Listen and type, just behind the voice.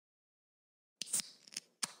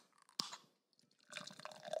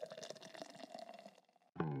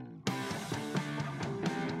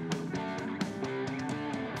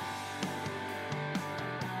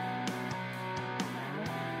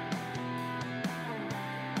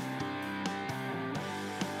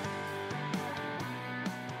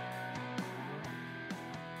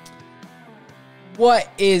What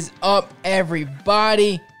is up,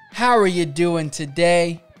 everybody? How are you doing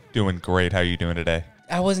today? Doing great. How are you doing today?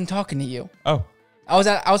 I wasn't talking to you. Oh. I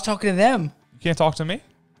was talking to them. You can't talk to me?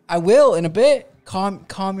 I will in a bit. Calm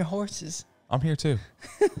your horses. I'm here too.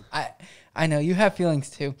 I know you have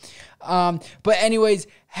feelings too. But anyways,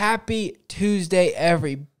 happy Tuesday,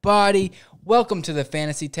 everybody. Welcome to the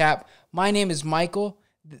Fantasy Tap. My name is Michael.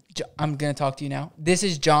 I'm going to talk to you now. This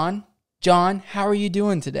is John. John, how are you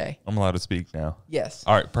doing today? I'm allowed to speak now. Yes.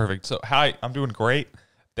 All right, perfect. So, hi, I'm doing great.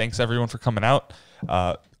 Thanks, everyone, for coming out.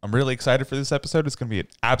 I'm really excited for this episode. It's going to be an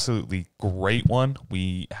absolutely great one.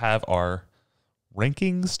 We have our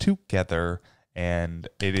rankings together, and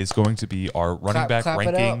it is going to be our running back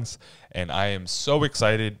rankings. And I am so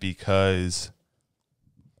excited because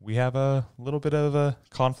we have a little bit of a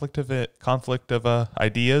conflict of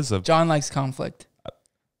ideas. John likes conflict.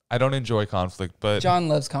 I don't enjoy conflict, but John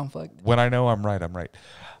loves conflict. when I know I'm right, I'm right.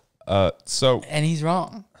 And he's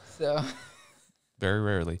wrong. So very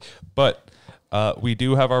rarely. But we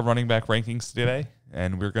do have our running back rankings today,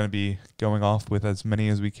 and we're going to be going off with as many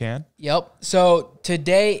as we can. Yep. So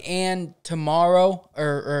today and tomorrow,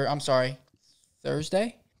 or I'm sorry,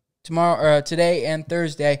 Thursday? Today and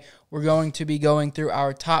Thursday, we're going to be going through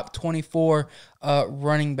our top 24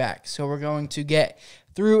 running backs. So we're going to get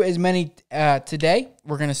through as many today.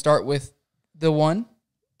 We're going to start with the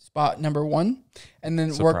spot number 1, and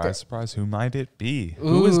then surprise, who might it be? Ooh.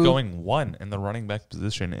 Who is going 1 in the running back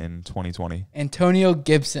position in 2020? Antonio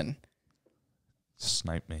Gibson.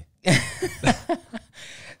 Snipe me.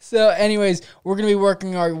 So, anyways, we're going to be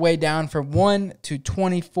working our way down from 1 to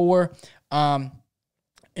 24.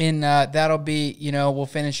 And that'll be, we'll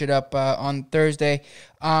finish it up on Thursday.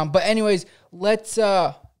 But anyways, let's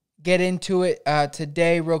get into it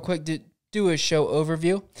today real quick to do a show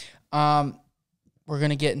overview. We're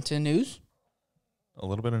going to get into news. A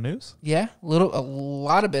little bit of news? Yeah, a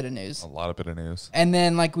lot of bit of news. A lot of bit of news. And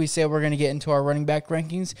then, like we said, we're going to get into our running back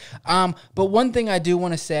rankings. But one thing I do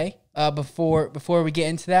want to say before we get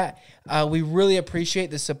into that, we really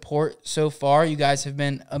appreciate the support so far. You guys have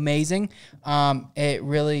been amazing. It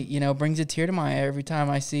really, brings a tear to my eye every time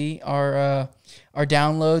I see our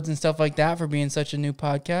downloads and stuff like that for being such a new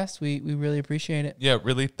podcast. We really appreciate it. Yeah,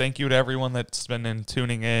 really. Thank you to everyone that's been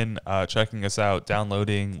tuning in, checking us out,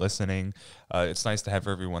 downloading, listening. It's nice to have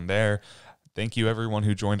everyone there. Thank you, everyone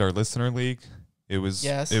who joined our listener league. It was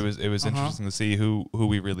interesting to see who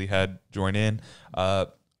we really had join in.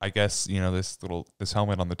 I guess this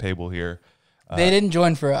helmet on the table here. They didn't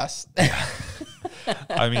join for us.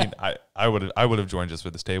 I mean, I would have joined just for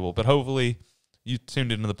this table, but hopefully you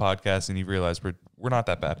tuned into the podcast and you realized we're not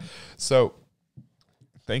that bad. So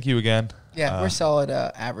thank you again. Yeah, we're solid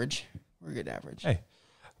average. We're good average. Hey,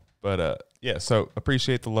 but yeah. So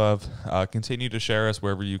appreciate the love. Continue to share us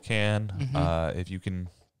wherever you can. Mm-hmm. If you can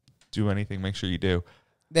do anything, make sure you do.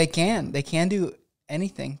 They can do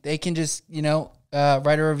anything. They can just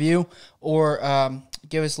write a review or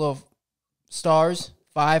give us little stars,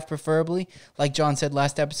 5 preferably. Like John said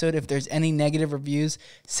last episode, if there's any negative reviews,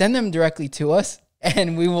 send them directly to us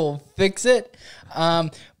and we will fix it.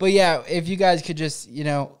 But yeah, if you guys could just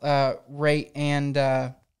rate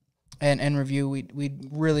and review, we'd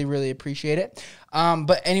really, really appreciate it.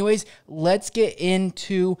 But anyways, let's get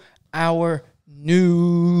into our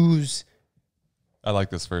news. I like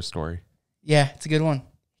this first story. Yeah, it's a good one.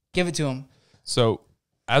 Give it to him. So,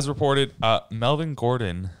 as reported, Melvin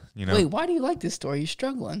Gordon, Wait, why do you like this story? You're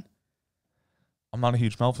struggling. I'm not a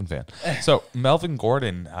huge Melvin fan. So, Melvin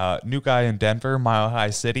Gordon, new guy in Denver, Mile High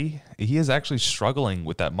City, he is actually struggling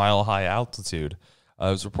with that mile-high altitude. It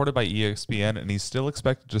was reported by ESPN, and he's still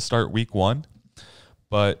expected to start week 1.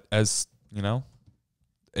 But as,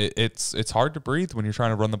 it's hard to breathe when you're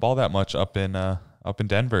trying to run the ball that much up in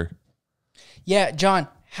Denver. Yeah, John,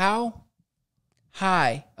 how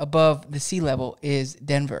high above the sea level is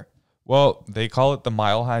Denver? Well, they call it the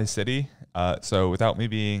Mile High City. So without me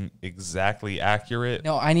being exactly accurate.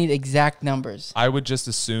 No, I need exact numbers. I would just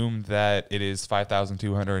assume that it is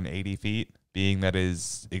 5,280 feet, being that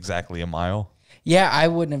is exactly a mile. Yeah, I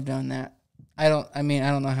wouldn't have done that. I don't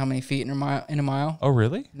know how many feet in a mile. Oh,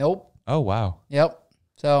 really? Nope. Oh, wow. Yep.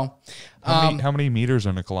 So, how many meters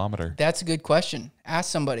in a kilometer? That's a good question.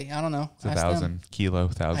 Ask somebody. I don't know. It's 1,000 kilo,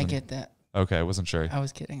 1,000. I get that. Okay, I wasn't sure. I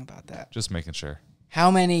was kidding about that. Just making sure.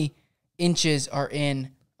 How many inches are in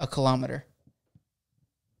a kilometer?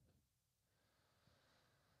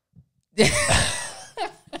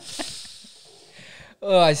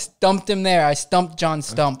 Oh, I stumped him there. I stumped John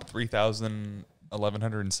Stump.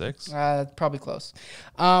 3,106? Probably close.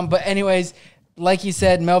 But anyways, like you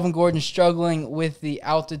said, Melvin Gordon struggling with the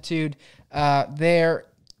altitude there.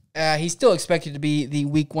 He's still expected to be the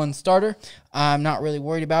week 1 starter. I'm not really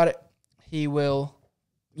worried about it. He will,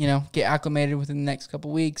 get acclimated within the next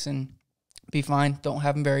couple weeks and be fine. Don't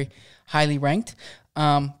have him very highly ranked.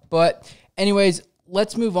 But anyways,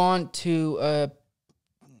 let's move on to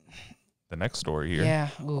the next story here. Yeah,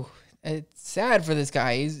 ooh, it's sad for this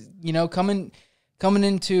guy. He's coming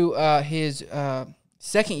into his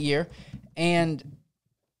second year, and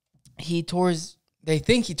they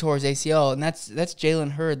think he tore his ACL, and that's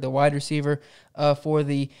Jalen Hurd, the wide receiver for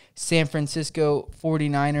the San Francisco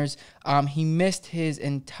 49ers. He missed his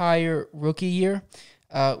entire rookie year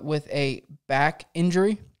with a back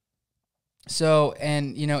injury. So,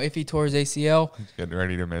 and, if he tore his ACL. He's getting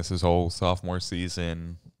ready to miss his whole sophomore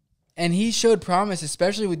season. And he showed promise,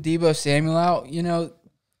 especially with Deebo Samuel out.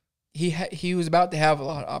 He was about to have a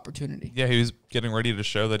lot of opportunity. Yeah, he was getting ready to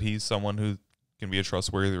show that he's someone who can be a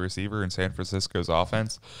trustworthy receiver in San Francisco's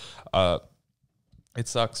offense. It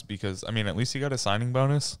sucks because, at least you got a signing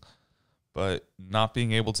bonus, but not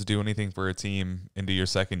being able to do anything for a team into your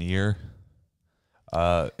second year,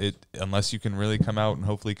 unless you can really come out and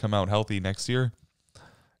hopefully come out healthy next year,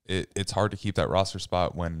 it's hard to keep that roster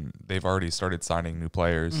spot when they've already started signing new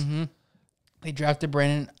players. Mm-hmm. They drafted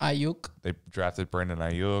Brandon Ayuk.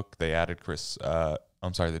 They added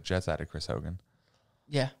the Jets added Chris Hogan.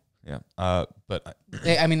 Yeah. Yeah. But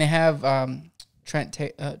they have Trent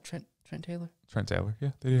Taylor. Trent Taylor.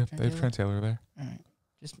 Yeah, they have Trent Taylor there. All right.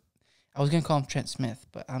 I was gonna call him Trent Smith,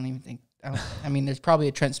 but I don't even think. There's probably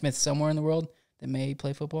a Trent Smith somewhere in the world that may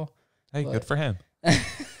play football. Hey, good for him.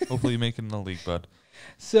 Hopefully, you make it in the league, bud.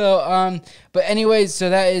 So, but anyways, so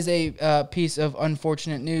that is a piece of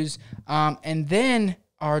unfortunate news. And then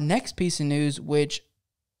our next piece of news, which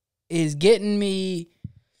is getting me,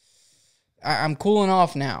 I'm cooling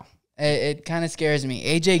off now. It kind of scares me.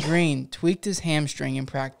 AJ Green tweaked his hamstring in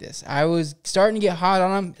practice. I was starting to get hot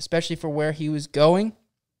on him, especially for where he was going.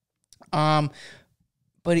 But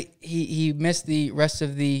he missed the rest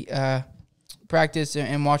of the practice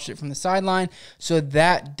and watched it from the sideline. So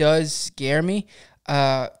that does scare me.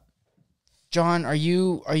 John,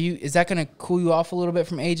 is that going to cool you off a little bit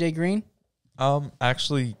from AJ Green?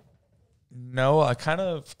 Actually, no,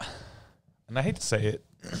 and I hate to say it,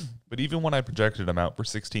 but even when I projected him out for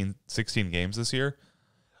 16 games this year,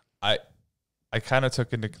 I kind of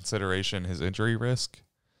took into consideration his injury risk.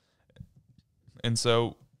 And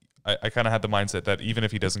so I kind of had the mindset that even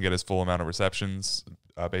if he doesn't get his full amount of receptions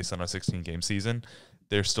based on a 16-game season,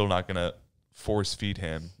 they're still not going to force feed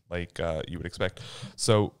him like you would expect.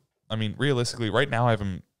 So, realistically, right now I have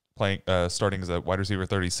him playing starting as a wide receiver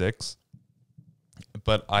 36,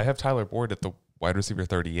 but I have Tyler Boyd at the wide receiver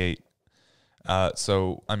 38.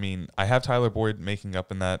 So, I have Tyler Boyd making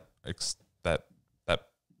up in that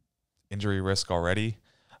injury risk already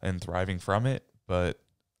and thriving from it, but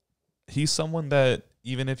he's someone that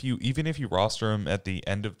even if you roster him at the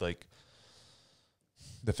end of like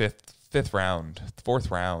the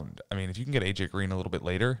fourth round, if you can get AJ Green a little bit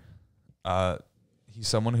later, he's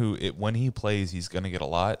someone who when he plays, he's going to get a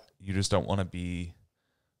lot. You just don't want to be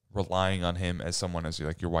relying on him as someone as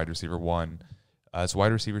your wide receiver 1. As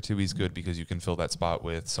wide receiver 2, he's good because you can fill that spot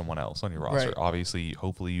with someone else on your roster. Right. Obviously,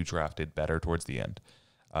 hopefully you drafted better towards the end.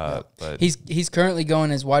 But he's currently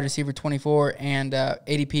going as wide receiver 24 and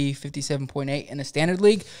ADP 57.8 in a standard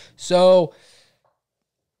league. So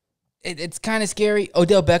it's kind of scary.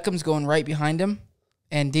 Odell Beckham's going right behind him,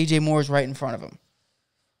 and DJ Moore's right in front of him.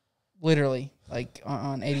 Literally, like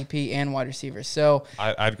on ADP and wide receivers. So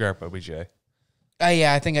I'd grab OBJ.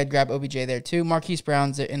 Yeah, I think I'd grab OBJ there too. Marquise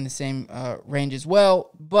Brown's in the same range as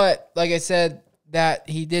well. But like I said, that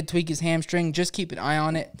he did tweak his hamstring. Just keep an eye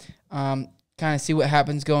on it. Kind of see what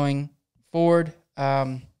happens going forward.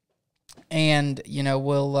 And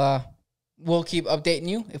we'll keep updating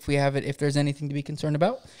you if we have it, if there's anything to be concerned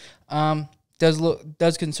about.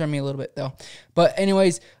 Does concern me a little bit though. But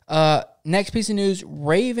anyways, next piece of news,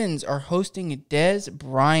 Ravens are hosting Dez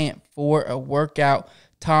Bryant for a workout.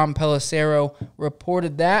 Tom Pelissero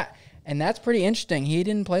reported that, and that's pretty interesting. He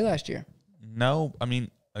didn't play last year. No,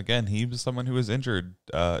 again, he was someone who was injured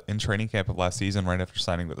in training camp of last season right after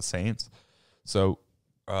signing with the Saints. So,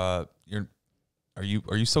 are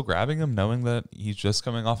you still grabbing him, knowing that he's just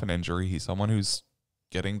coming off an injury? He's someone who's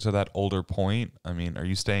getting to that older point. Are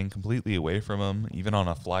you staying completely away from him, even on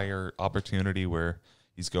a flyer opportunity where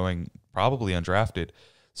he's going probably undrafted?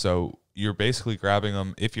 So you're basically grabbing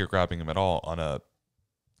him, if you're grabbing him at all, on a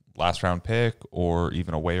last round pick or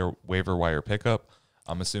even a waiver wire pickup.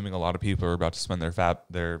 I'm assuming a lot of people are about to spend their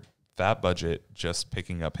fab budget just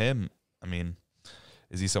picking up him.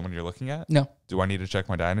 Is he someone you're looking at? No. Do I need to check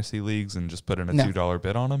my dynasty leagues and just put in a No. $2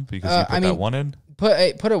 bid on him because you put that one in? Put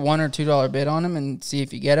a $1 or $2 bid on him and see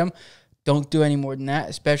if you get him. Don't do any more than that,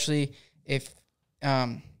 especially if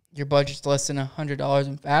your budget's less than $100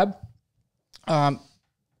 in fab.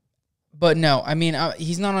 But no, I mean,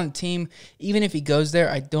 he's not on the team. Even if he goes there,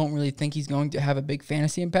 I don't really think he's going to have a big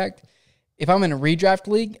fantasy impact. If I'm in a redraft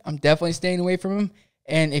league, I'm definitely staying away from him.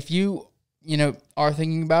 And if you are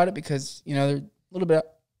thinking about it because, there's a little bit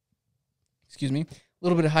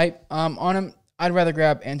of hype on him, I'd rather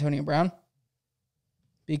grab Antonio Brown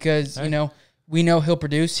because, we know he'll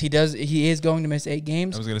produce. He is going to miss 8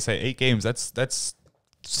 games. I was going to say 8 games. That's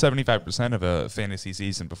 75% of a fantasy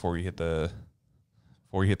season before you hit the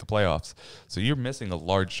playoffs. So you're missing a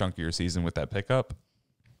large chunk of your season with that pickup.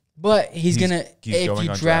 But he's gonna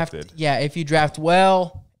if you draft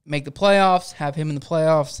well, make the playoffs, have him in the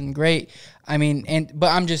playoffs, and great. I mean,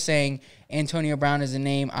 but I'm just saying Antonio Brown is a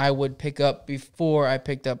name I would pick up before I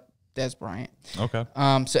picked up Dez Bryant. Okay.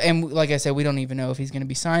 And like I said, we don't even know if he's going to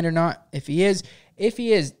be signed or not. If he is,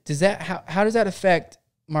 does that how does that affect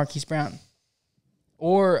Marquise Brown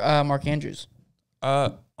or Mark Andrews?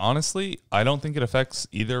 Honestly, I don't think it affects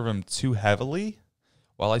either of them too heavily.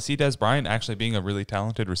 While I see Dez Bryant actually being a really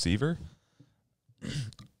talented receiver,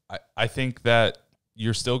 I think that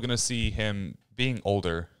you're still going to see him being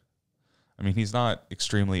older. I mean, he's not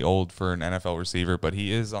extremely old for an NFL receiver, but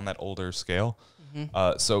he is on that older scale.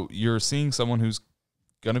 Mm-hmm. So you're seeing someone who's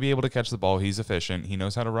going to be able to catch the ball. He's efficient. He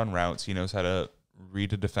knows how to run routes. He knows how to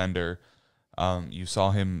read a defender. You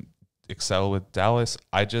saw him excel with Dallas.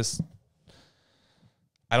 I don't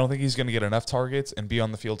think he's going to get enough targets and be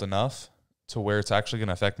on the field enough to where it's actually going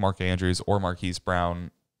to affect Mark Andrews or Marquise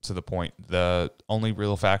Brown to the point. The only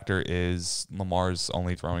real factor is Lamar's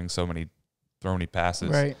only throwing so many passes.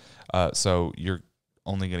 Right. So you're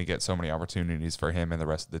only going to get so many opportunities for him and the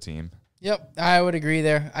rest of the team. Yep, I would agree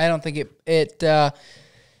there. I don't think it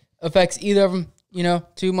affects either of them,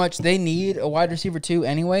 too much. They need a wide receiver too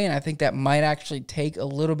anyway, and I think that might actually take a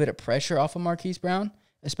little bit of pressure off of Marquise Brown,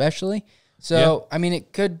 especially. So, yeah. I mean,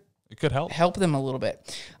 it could help them a little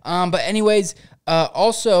bit. But anyways,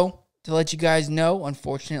 also to let you guys know,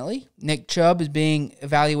 unfortunately, Nick Chubb is being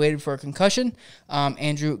evaluated for a concussion.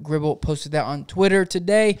 Andrew Gribble posted that on Twitter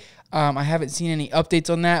today. I haven't seen any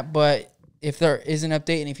updates on that, but if there is an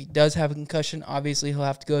update and if he does have a concussion, obviously he'll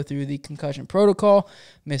have to go through the concussion protocol,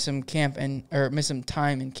 miss some time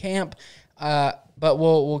in camp. But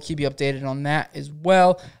we'll keep you updated on that as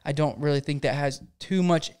well. I don't really think that has too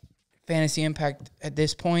much fantasy impact at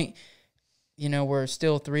this point. We're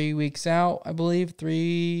still 3 weeks out, I believe.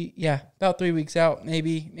 About 3 weeks out,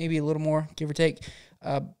 maybe a little more, give or take,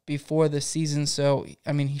 before the season. So,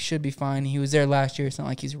 I mean, he should be fine. He was there last year. It's not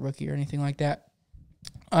like he's a rookie or anything like that.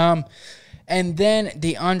 And then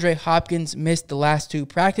DeAndre Hopkins missed the last 2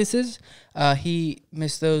 practices. He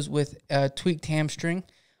missed those with a tweaked hamstring.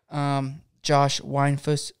 Josh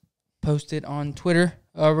Weinfuss posted on Twitter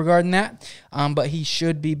regarding that, but he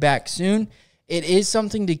should be back soon. It is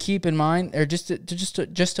something to keep in mind, or just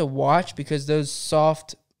to watch, because those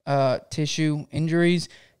soft tissue injuries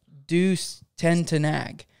do tend to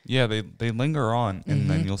nag. Yeah, they linger on, and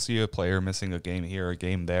then you'll see a player missing a game here, a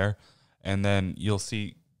game there, and then you'll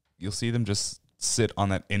see them just sit on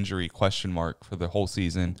that injury question mark for the whole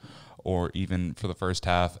season, or even for the first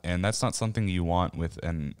half, and that's not something you want with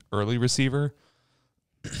an early receiver,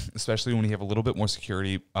 especially when you have a little bit more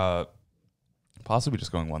security, possibly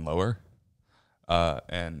just going one lower.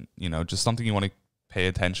 And just something you want to pay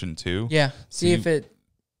attention to. Yeah.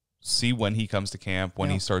 See when he comes to camp, when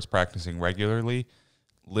he starts practicing regularly,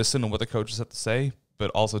 listen to what the coaches have to say,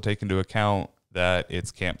 but also take into account that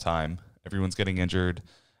it's camp time. Everyone's getting injured.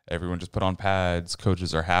 Everyone just put on pads.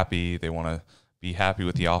 Coaches are happy. They want to be happy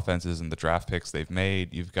with the offenses and the draft picks they've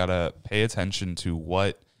made. You've got to pay attention to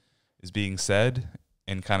what is being said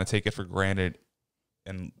and kind of take it for granted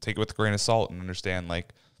and take it with a grain of salt and understand,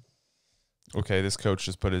 okay, this coach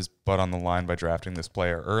just put his butt on the line by drafting this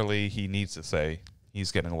player early. He needs to say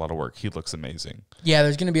he's getting a lot of work. He looks amazing. Yeah,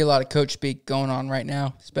 there's going to be a lot of coach speak going on right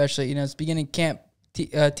now, especially, it's beginning camp.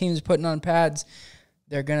 Teams putting on pads.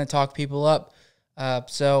 They're going to talk people up.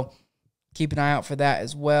 So keep an eye out for that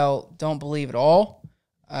as well. Don't believe it all.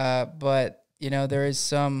 But, there is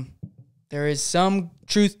some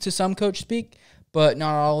truth to some coach speak, but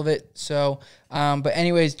not all of it. So, but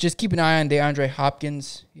anyways, just keep an eye on DeAndre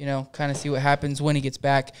Hopkins, kind of see what happens when he gets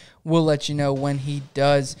back. We'll let you know when he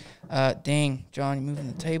does. Dang, John, you're moving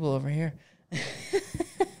the table over here. You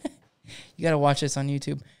got to watch this on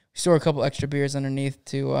YouTube. We store a couple extra beers underneath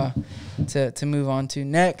to move on to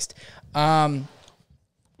next.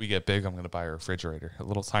 we get big, I'm going to buy a refrigerator, a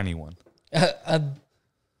little tiny one. A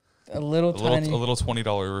little tiny. A little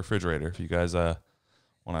 $20 refrigerator if you guys want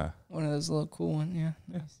to. One of those little cool ones, yeah.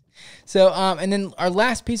 Nice. So, and then our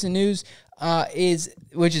last piece of news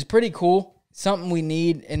which is pretty cool, something we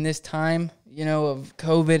need in this time, of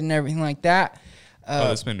COVID and everything like that.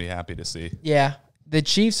 This made me happy to see. Yeah. The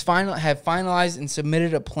Chiefs have finalized and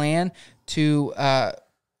submitted a plan to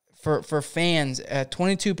for fans at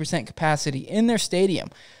 22% capacity in their stadium.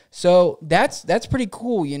 So that's pretty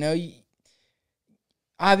cool.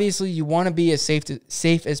 Obviously you want to be as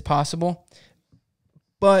safe as possible,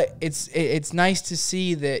 but it's nice to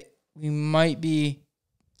see that we might be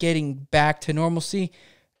getting back to normalcy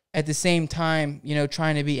at the same time,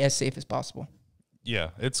 trying to be as safe as possible.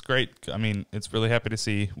 Yeah, it's great. I mean, it's really happy to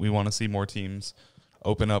see. We want to see more teams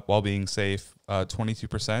open up while being safe.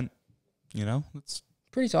 22%, it's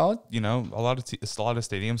pretty solid. A lot of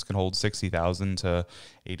stadiums can hold 60,000 to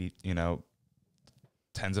 80,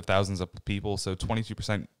 tens of thousands of people. So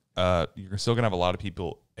 22%, you're still gonna have a lot of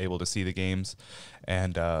people able to see the games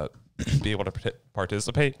and be able to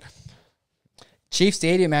participate. Chief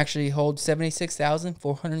Stadium actually holds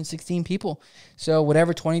 76,416 people. So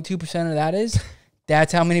whatever 22% of that is,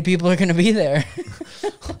 that's how many people are going to be there.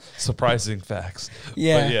 Surprising facts.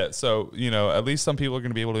 Yeah. But yeah, so, at least some people are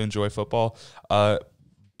going to be able to enjoy football.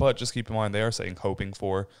 But just keep in mind, they are saying hoping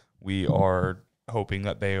for. We are hoping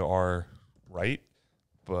that they are right.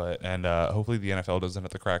 And hopefully the NFL doesn't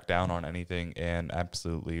have to crack down on anything and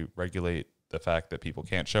absolutely regulate the fact that people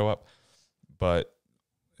can't show up. But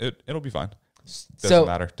it'll be fine. Doesn't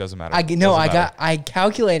matter. I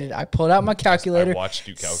calculated. I pulled out my calculator. I watched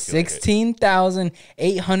you calculate.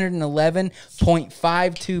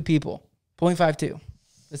 16,811.52 people. 0.52.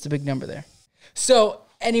 That's a big number there. So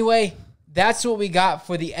anyway, that's what we got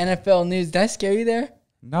for the NFL news. Did I scare you there?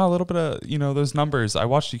 No, a little bit of those numbers. I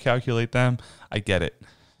watched you calculate them. I get it.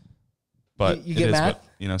 But you get math?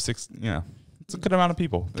 It's a good amount of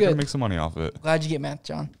people. They're gonna make some money off of it. Glad you get math,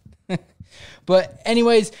 John. But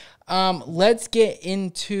anyways, let's get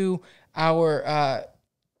into our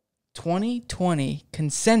 2020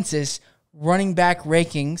 consensus running back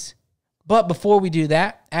rankings. But before we do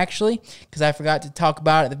that, actually, because I forgot to talk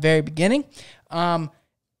about it at the very beginning, Purple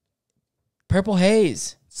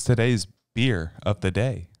Haze. It's today's beer of the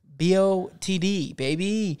day. BOTD,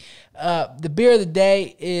 baby. The beer of the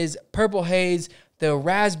day is Purple Haze, the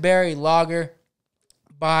Raspberry Lager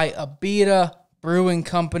by Abita Brewing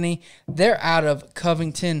Company. They're out of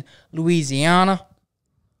Covington, Louisiana.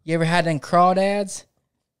 You ever had them crawdads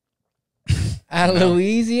out of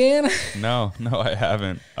Louisiana? No, I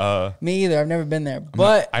haven't. Me either. I've never been there.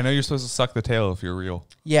 But I know you're supposed to suck the tail if you're real.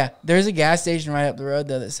 Yeah, there's a gas station right up the road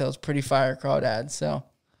though that sells pretty fire crawdads. So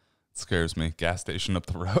it scares me. Gas station up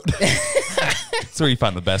the road. That's where you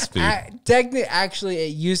find the best food. Actually,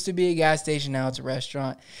 it used to be a gas station. Now it's a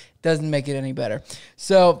restaurant. Doesn't make it any better.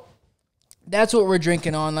 So that's what we're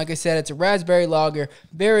drinking on. Like I said, it's a raspberry lager.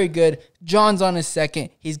 Very good. John's on his second.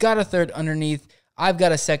 He's got a third underneath. I've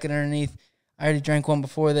got a second underneath. I already drank one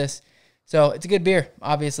before this. So it's a good beer,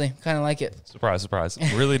 obviously. Kind of like it. Surprise, surprise.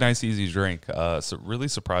 Really nice, easy drink. So really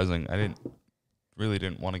surprising. I didn't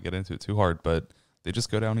want to get into it too hard, but they just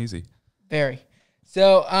go down easy. Very.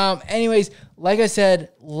 So anyways, like I said,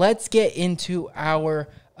 let's get into our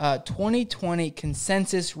 2020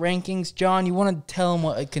 consensus rankings. John, you want to tell them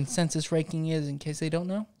what a consensus ranking is in case they don't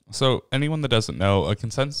know? So anyone that doesn't know, a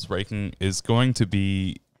consensus ranking is going to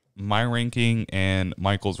be my ranking and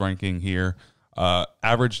Michael's ranking here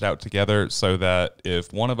averaged out together so that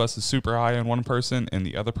if one of us is super high on one person and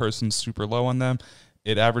the other person's super low on them,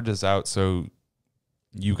 it averages out so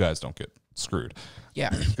you guys don't get screwed. Yeah.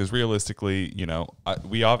 Because realistically,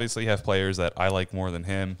 we obviously have players that I like more than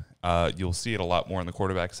him. You'll see it a lot more in the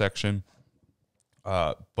quarterback section.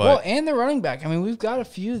 And the running back. I mean, we've got a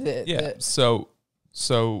few that. Yeah. So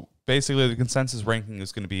basically, the consensus ranking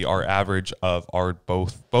is going to be our average of our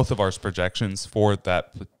both of our projections for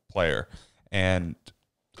that player, and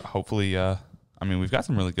hopefully, we've got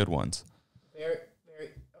some really good ones. Very.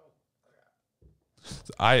 Oh crap!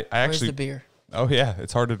 I actually. Where's the beer? Oh yeah,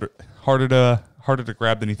 it's harder to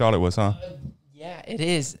grab than you thought it was, huh? Yeah, it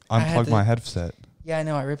is. Unplug my headset. Yeah, I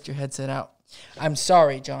know. I ripped your headset out. I'm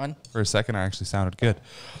sorry, John. For a second, I actually sounded good.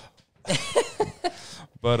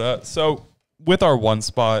 But so with our one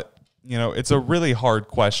spot, it's a really hard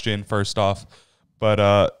question, first off.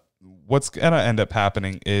 But what's going to end up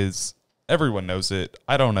happening is everyone knows it.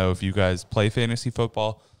 I don't know if you guys play fantasy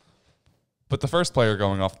football, but the first player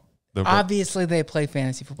going off Obviously, they play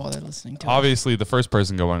fantasy football. They're listening to Obviously, the first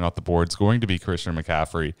person going off the board is going to be Christian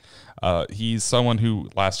McCaffrey. He's someone who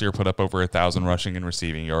last year put up over 1,000 rushing and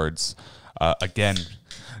receiving yards again.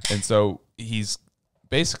 And so he's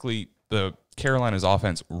basically the Carolina's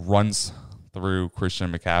offense runs through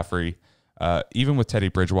Christian McCaffrey. Even with Teddy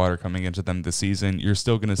Bridgewater coming into them this season, you're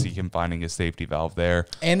still going to see him finding a safety valve there.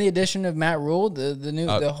 And the addition of Matt Rule, the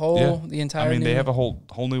entire. I mean, they have a whole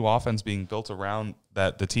new offense being built around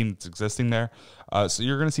the team that's existing there. So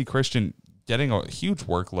you're going to see Christian getting a huge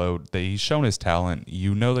workload. He's shown his talent.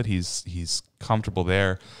 You know that he's comfortable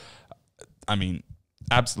there. I mean,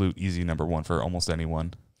 absolute easy number one for almost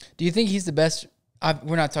anyone. Do you think he's the best?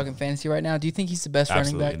 We're not talking fantasy right now. Do you think he's the best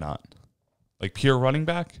running back? Absolutely not. Like pure running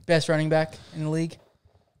back? Best running back in the league?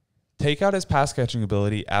 Take out his pass catching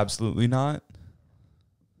ability? Absolutely not.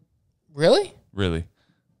 Really? Really.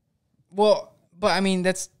 Well, but I mean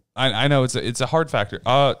that's. I know it's a hard factor.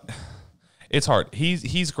 It's hard.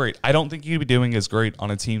 He's great. I don't think he'd be doing as great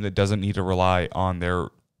on a team that doesn't need to rely on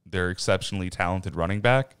their exceptionally talented running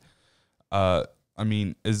back. I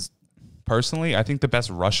mean, personally, I think the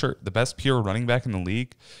best pure running back in the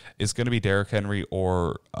league is going to be Derrick Henry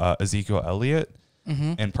or Ezekiel Elliott.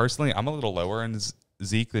 Mm-hmm. And personally, I'm a little lower in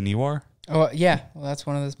Zeke than you are. Oh yeah, well that's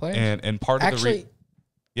one of those players. And part of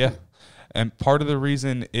and part of the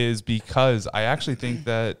reason is because I actually think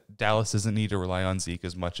that Dallas doesn't need to rely on Zeke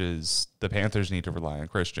as much as the Panthers need to rely on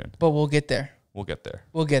Christian. But we'll get there. We'll get there.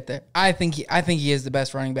 I think he is the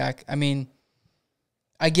best running back. I mean,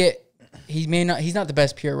 he's not the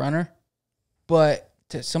best pure runner. But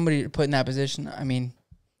to somebody to put in that position, I mean,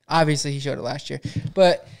 obviously he showed it last year.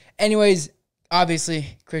 But anyways,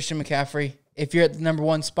 obviously Christian McCaffrey, if you're at the number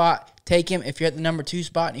 1 spot, take him. If you're at the number 2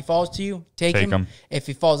 spot and he falls to you, take him. If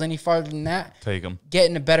he falls any farther than that, take him. Get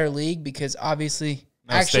in a better league because obviously,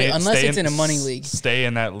 unless it's in a money league. Stay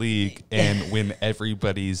in that league and win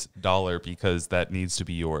everybody's dollar because that needs to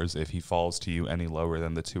be yours if he falls to you any lower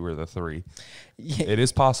than the 2 or the 3. Yeah. It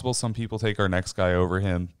is possible some people take our next guy over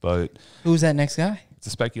him, but... Who's that next guy? It's a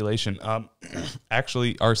speculation.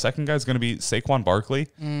 Actually, our second guy is going to be Saquon Barkley,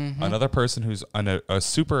 another person who's a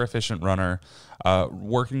super efficient runner,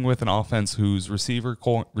 working with an offense whose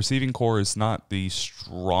receiving core is not the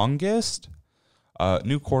strongest.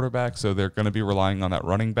 New quarterback, so they're going to be relying on that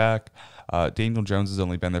running back. Daniel Jones has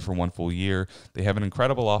only been there for 1 full year. They have an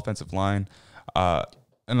incredible offensive line. Not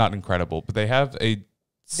incredible, but they have a...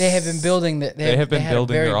 They have been building that. They have been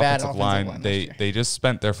building their offensive line. They just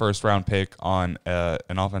spent their first round pick on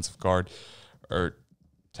an offensive guard or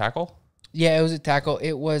tackle. Yeah, it was a tackle.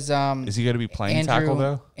 It was. Is he going to be playing tackle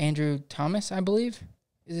though? Andrew Thomas, I believe,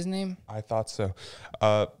 is his name. I thought so.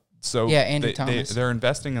 Andrew Thomas. They're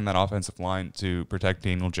investing in that offensive line to protect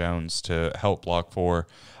Daniel Jones, to help block for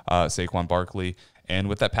Saquon Barkley, and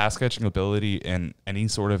with that pass catching ability in any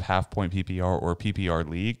sort of half point PPR or PPR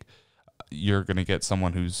league, you're going to get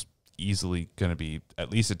someone who's easily going to be at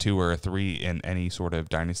least a 2 or a 3 in any sort of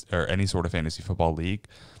dynasty or any sort of fantasy football league.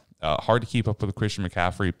 Hard to keep up with Christian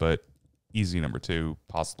McCaffrey, but easy number 2,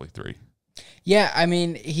 possibly 3. Yeah, I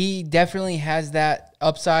mean, he definitely has that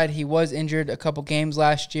upside. He was injured a couple games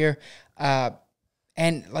last year, and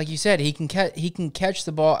like you said, he can catch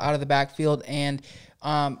the ball out of the backfield. And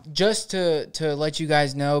just to let you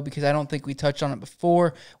guys know, because I don't think we touched on it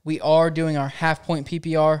before, we are doing our half-point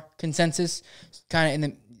PPR consensus, kind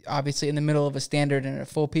of obviously in the middle of a standard and a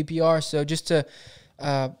full PPR. So just to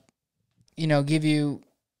give you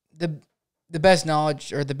the best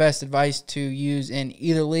knowledge or the best advice to use in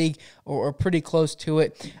either league or pretty close to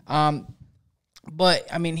it. But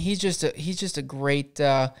I mean, he's just a great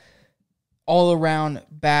all around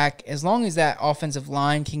back. As long as that offensive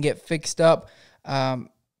line can get fixed up,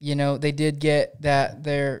 they did get that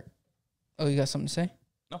there. Oh, you got something to say?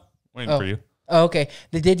 No, waiting for you. Oh, okay.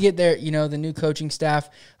 They did get their, the new coaching staff.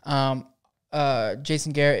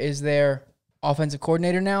 Jason Garrett is their offensive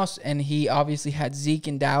coordinator now, and he obviously had Zeke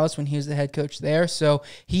in Dallas when he was the head coach there, so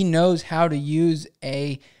he knows how to use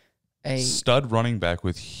a stud running back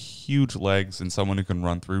with huge legs and someone who can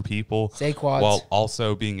run through people while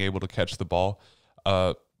also being able to catch the ball.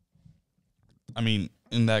 I mean,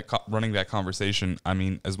 in that running back conversation, I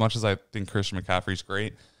mean, as much as I think Christian McCaffrey's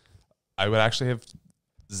great, I would actually have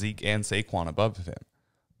Zeke and Saquon above him.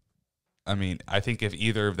 I mean, I think if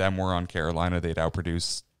either of them were on Carolina, they'd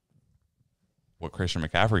outproduce what Christian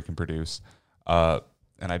McCaffrey can produce. And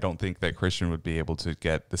I don't think that Christian would be able to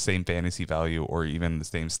get the same fantasy value or even the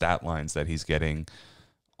same stat lines that he's getting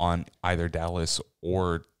on either Dallas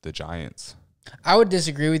or the Giants. I would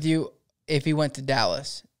disagree with you if he went to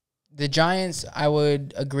Dallas. The Giants, I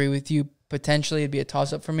would agree with you potentially it'd be a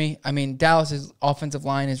toss-up for me. I mean, Dallas's offensive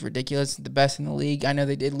line is ridiculous, the best in the league. I know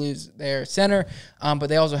they did lose their center, but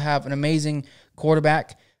they also have an amazing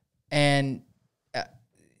quarterback, and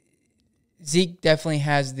Zeke definitely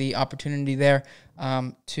has the opportunity there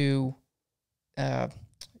to,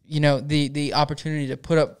 the opportunity to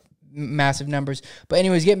put up massive numbers. But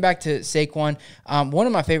anyways, getting back to Saquon, one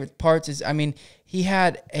of my favorite parts is, I mean, he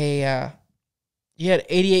had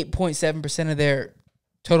 88.7% of their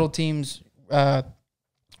total team's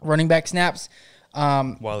running back snaps.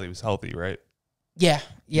 While he was healthy, right? Yeah.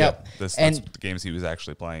 Yep. Yeah, that's the games he was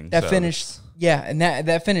actually playing. That finished, and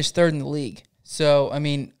that finished third in the league. So, I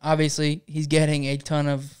mean, obviously, he's getting a ton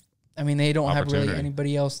of, I mean, they don't have really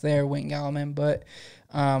anybody else there, Wayne Gallman, but,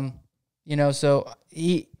 so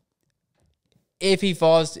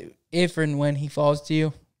if and when he falls to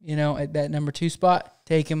you, at that number 2 spot,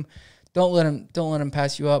 take him. Don't let him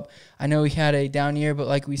pass you up. I know he had a down year, but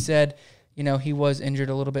like we said, he was injured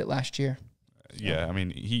a little bit last year. Yeah, I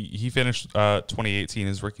mean, he finished 2018,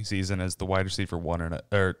 his rookie season, as the wide receiver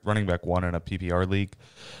running back 1 in a PPR league.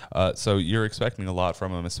 So you're expecting a lot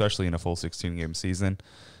from him, especially in a full 16-game season,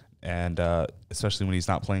 and especially when he's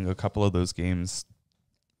not playing a couple of those games,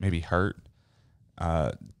 maybe hurt.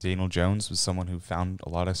 Daniel Jones was someone who found a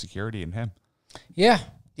lot of security in him. Yeah.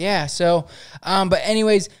 So, but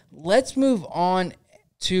anyways, let's move on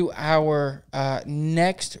to our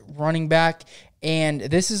next running back. And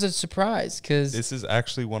this is a surprise because this is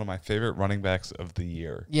actually one of my favorite running backs of the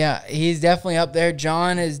year. Yeah, he's definitely up there.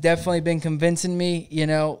 John has definitely been convincing me,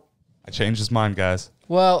 I changed his mind, guys.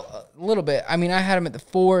 Well, a little bit. I mean, I had him at the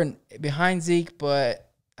 4 and behind Zeke, but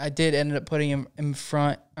I did end up putting him in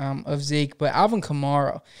front of Zeke. But Alvin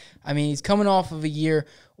Kamara, I mean, he's coming off of a year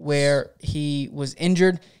where he was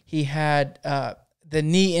injured. He had the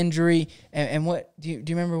knee injury, and what do you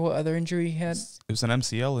remember what other injury he had? It was an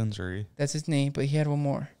MCL injury. That's his knee, but he had one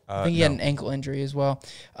more. I think he had an ankle injury as well.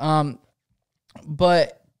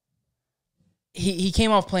 But he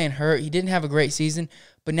came off playing hurt. He didn't have a great season,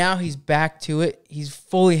 but now he's back to it. He's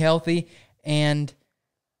fully healthy, and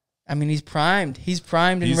I mean, he's primed. He's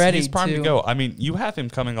primed and ready. He's primed to go. I mean, you have him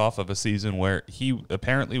coming off of a season where he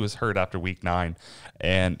apparently was hurt after week 9,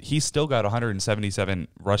 and he still got 177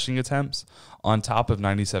 rushing attempts on top of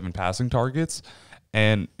 97 passing targets.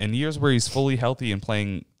 And in years where he's fully healthy and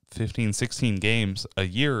playing 15, 16 games a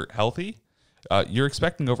year healthy, you're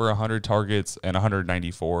expecting over 100 targets and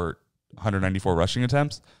 194 rushing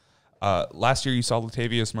attempts. Last year, you saw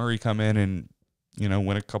Latavius Murray come in and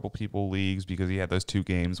win a couple people leagues because he had those 2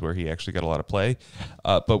 games where he actually got a lot of play.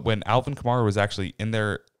 But when Alvin Kamara was actually in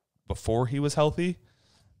there before he was healthy,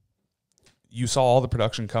 you saw all the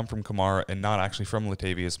production come from Kamara and not actually from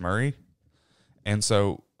Latavius Murray. And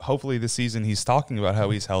so hopefully this season he's talking about how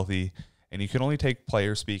he's healthy, and you can only take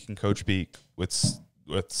player speak and coach speak with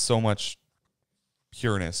so much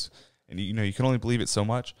pureness. And you can only believe it so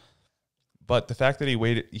much. But the fact that he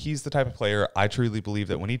waited, he's the type of player I truly believe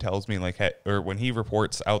that when he tells me or when he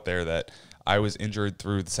reports out there that I was injured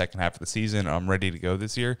through the second half of the season and I'm ready to go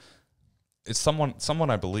this year, it's someone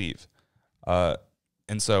I believe. And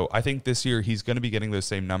so I think this year he's going to be getting those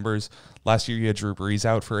same numbers. Last year you had Drew Brees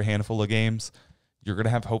out for a handful of games. You're going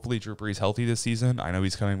to have hopefully Drew Brees healthy this season. I know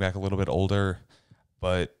he's coming back a little bit older,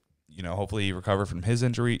 but hopefully he recovered from his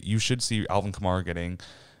injury. You should see Alvin Kamara getting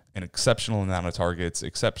an exceptional amount of targets,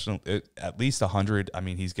 at least 100. I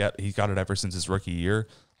mean, he's got it ever since his rookie year.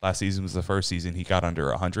 Last season was the first season he got under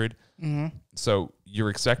 100. Mm-hmm. So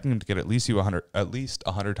you're expecting him to get at least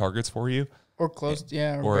 100 targets for you, or close,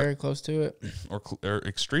 or very close to it, or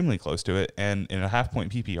extremely close to it. And in a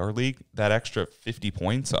half-point PPR league, that extra 50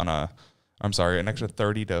 points an extra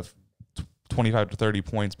 30 to 25 to 30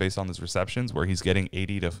 points based on his receptions, where he's getting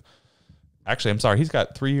 80 to. Actually, I'm sorry. He's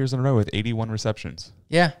got 3 years in a row with 81 receptions.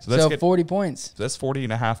 Yeah, so 40 points. So that's 40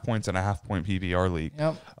 and a half points in a half-point PPR league.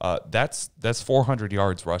 Yep. That's 400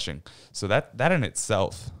 yards rushing. So that in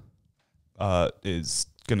itself is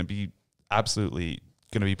going to be absolutely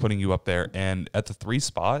going to be putting you up there. And at the 3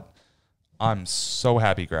 spot, I'm so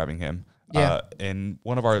happy grabbing him. Yeah. And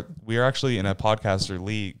we are actually in a podcaster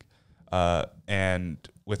league, and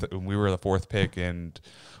we were the 4th pick, and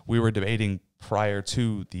we were debating prior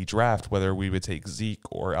to the draft whether we would take Zeke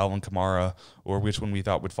or Alvin Kamara or which one we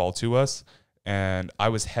thought would fall to us. And I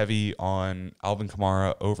was heavy on Alvin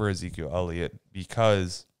Kamara over Ezekiel Elliott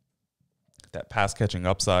because that pass catching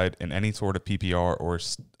upside in any sort of PPR or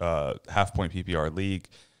half-point PPR league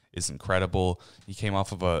is incredible. He came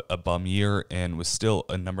off of a bum year and was still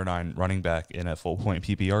a number 9 running back in a full-point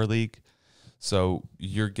PPR league. So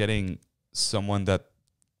you're getting someone that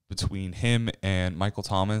between him and Michael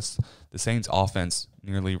Thomas, the Saints offense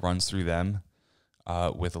nearly runs through them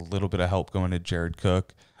with a little bit of help going to Jared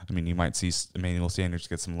Cook. I mean, you might see Emmanuel Sanders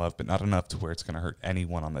get some love, but not enough to where it's going to hurt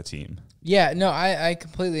anyone on the team. Yeah, no, I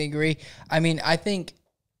completely agree. I mean, I think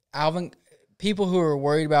people who are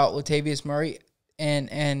worried about Latavius Murray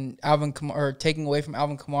and Alvin Kamara, or taking away from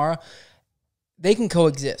Alvin Kamara, they can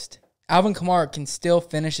coexist. Alvin Kamara can still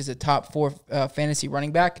finish as a top 4 fantasy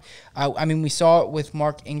running back. I mean, we saw it with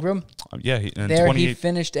Mark Ingram. He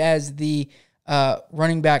finished as the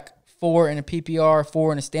running back 4 in a PPR,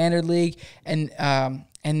 4 in a standard league, and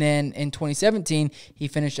then in 2017 he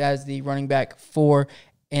finished as the running back 4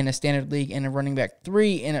 in a standard league and a running back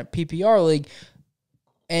 3 in a PPR league.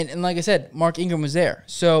 And like I said, Mark Ingram was there,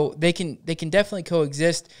 so they can definitely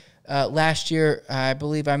coexist. Last year, I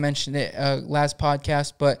believe I mentioned it last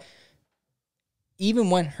podcast, but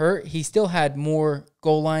even when hurt, he still had more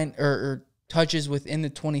goal line or touches within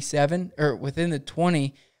the 27 or within the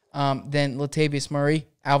 20 than Latavius Murray.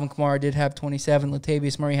 Alvin Kamara did have 27.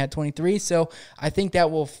 Latavius Murray had 23. So I think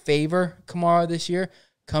that will favor Kamara this year,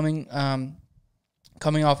 coming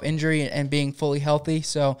off injury and being fully healthy.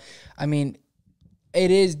 So, I mean,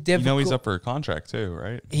 it is difficult. You know he's up for a contract too,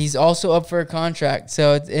 right? He's also up for a contract.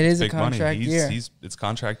 So it is big a contract money. year. It's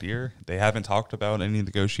contract year. They haven't talked about any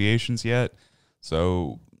negotiations yet.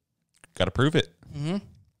 So got to prove it. Mm-hmm.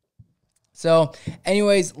 So,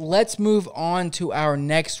 anyways, let's move on to our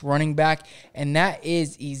next running back, and that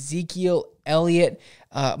is Ezekiel Elliott,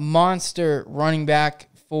 monster running back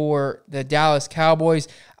for the Dallas Cowboys.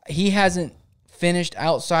 He hasn't finished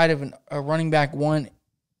outside of a running back 1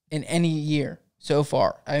 in any year so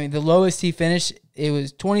far. I mean, the lowest he finished, it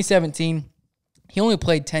was 2017. He only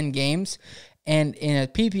played 10 games, and in a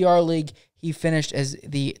PPR league, he finished as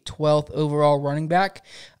the 12th overall running back.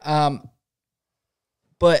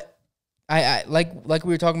 But I like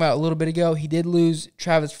we were talking about a little bit ago, he did lose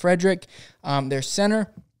Travis Frederick, their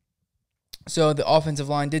center. So the offensive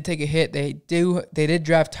line did take a hit. They did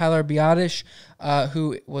draft Tyler Biadasz,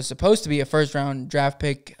 who was supposed to be a first-round draft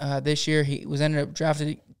pick this year. He was ended up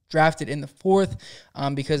drafted in the 4th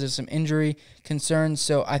because of some injury concerns.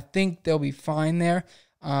 So I think they'll be fine there.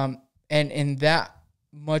 And in that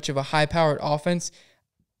much of a high-powered offense,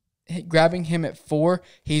 grabbing him at 4,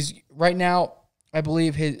 he's right now, I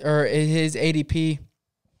believe his ADP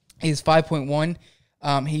is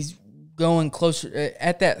 5.1. He's going closer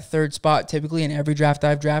at that 3rd spot typically in every draft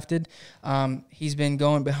I've drafted. He's been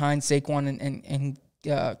going behind Saquon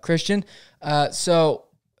and Christian.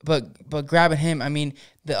 But grabbing him, I mean,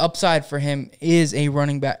 the upside for him is the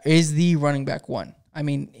running back 1. I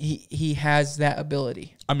mean, he has that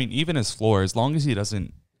ability. I mean, even his floor, as long as he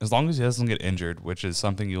doesn't get injured, which is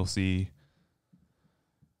something you'll see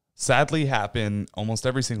sadly happen almost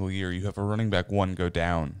every single year. You have a running back 1 go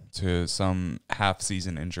down to some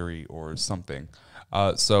half-season injury or something.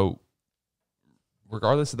 So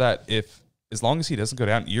regardless of that, as long as he doesn't go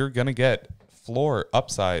down, you're gonna get floor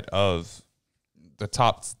upside of the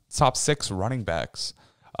top 6 running backs.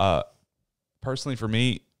 Personally, for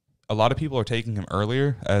me, a lot of people are taking him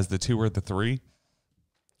earlier as the 2 or the 3.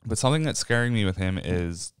 But something that's scaring me with him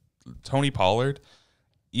is Tony Pollard.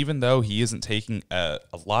 Even though he isn't taking a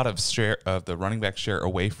lot of share of the running back share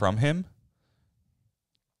away from him,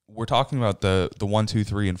 we're talking about the 1, 2,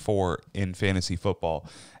 3, and 4 in fantasy football.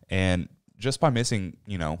 And just by missing,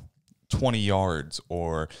 20 yards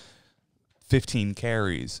or 15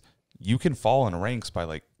 carries, you can fall in ranks by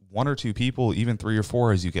like 1 or 2 people, even 3 or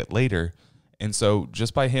 4 as you get later. And so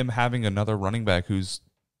just by him having another running back who's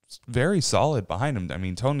very solid behind him, I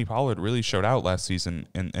mean, Tony Pollard really showed out last season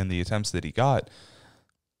in the attempts that he got.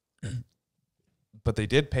 But they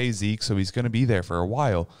did pay Zeke, so he's going to be there for a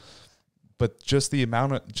while. But just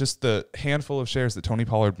the handful of shares that Tony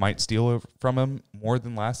Pollard might steal from him more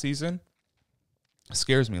than last season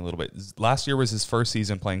scares me a little bit. Last year was his first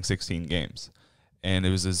season playing 16 games, and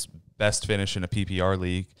it was his best finish in a PPR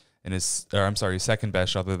league, and his second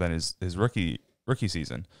best other than his rookie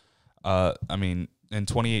season. I mean, in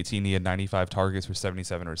 2018 he had 95 targets for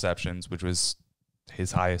 77 receptions, which was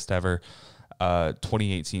his highest ever.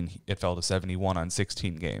 2018, it fell to 71 on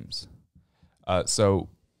 16 games. So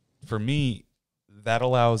for me, that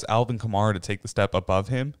allows Alvin Kamara to take the step above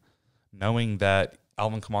him, knowing that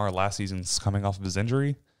Alvin Kamara last season's coming off of his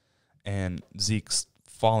injury and Zeke's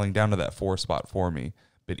falling down to that 4 spot for me.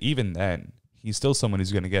 But even then, he's still someone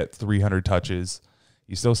who's going to get 300 touches.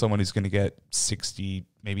 He's still someone who's going to get 60,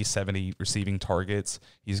 maybe 70 receiving targets.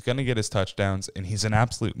 He's going to get his touchdowns, and he's an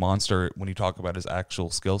absolute monster when you talk about his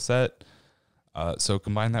actual skill set. So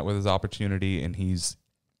combine that with his opportunity, and he's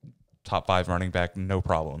top 5 running back, no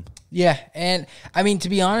problem. Yeah, and I mean, to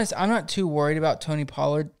be honest, I'm not too worried about Tony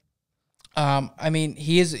Pollard. I mean,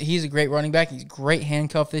 he's a great running back. He's a great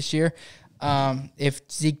handcuff this year. If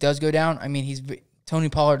Zeke does go down, I mean, Tony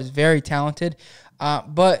Pollard is very talented.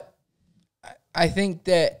 But I think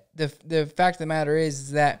that the fact of the matter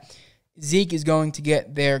is that Zeke is going to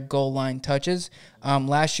get their goal line touches.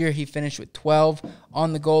 Last year he finished with 12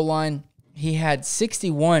 on the goal line. He had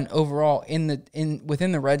 61 overall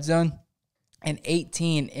within the red zone and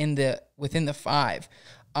 18 within the 5.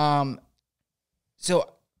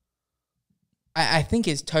 So I think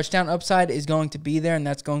his touchdown upside is going to be there, and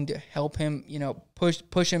that's going to help him,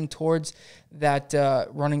 push him towards that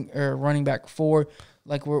running back 4,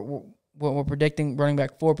 like we're predicting, running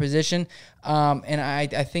back 4 position. And I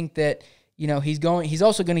think that he's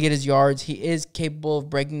also going to get his yards. He is capable of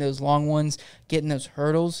breaking those long ones, getting those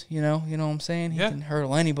hurdles. You know what I'm saying? He can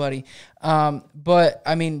hurdle anybody. But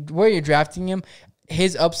I mean, where you're drafting him,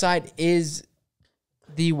 his upside is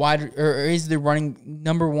the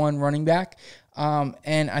number 1 running back.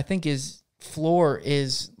 And I think his floor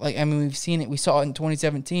is we've seen it. We saw it in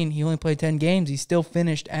 2017. He only played 10 games. He still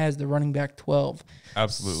finished as the running back 12.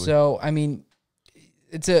 Absolutely. So, I mean,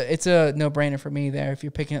 it's a no-brainer for me there. If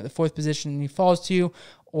you're picking at the 4th position and he falls to you,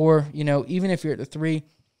 or, even if you're at the 3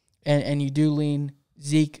 and you do lean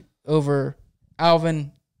Zeke over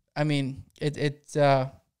Alvin, I mean, it's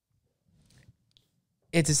a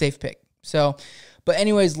safe pick. So, but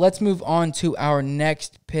anyways, let's move on to our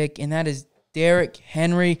next pick, and that is Derrick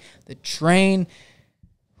Henry, the train.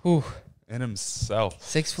 Whew. In himself.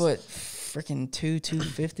 6 foot freaking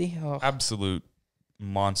 250. Oh. Absolute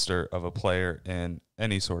monster of a player in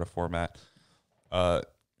any sort of format.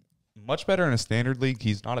 Much better in a standard league.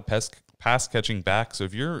 He's not a pass catching back. So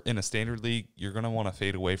if you're in a standard league, you're going to want to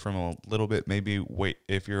fade away from him a little bit. Maybe wait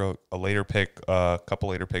if you're a later pick, a couple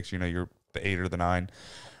later picks, you're the 8 or the 9.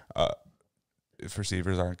 If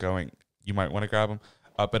receivers aren't going, you might want to grab him.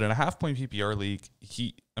 But in a half-point PPR league,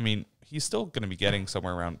 he's still going to be getting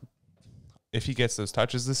somewhere around, if he gets those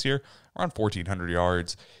touches this year, around 1,400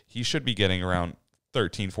 yards. He should be getting around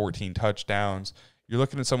 13, 14 touchdowns. You're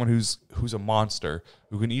looking at someone who's a monster,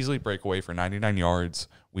 who can easily break away for 99 yards.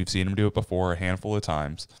 We've seen him do it before a handful of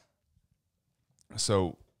times.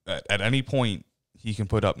 So at any point, he can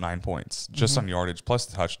put up 9 points just on yardage plus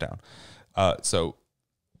the touchdown. So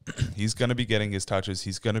he's going to be getting his touches.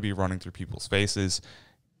 He's going to be running through people's faces.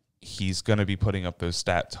 He's going to be putting up those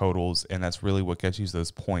stat totals, and that's really what gets you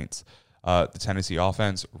those points. The Tennessee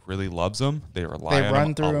offense really loves him. They rely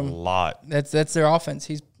on him a lot. That's their offense.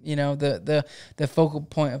 He's the focal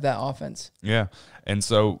point of that offense. Yeah, and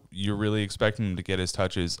so you're really expecting him to get his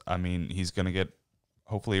touches. I mean, he's going to get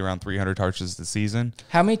hopefully around 300 touches this season.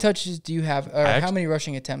 How many touches do you have, or how many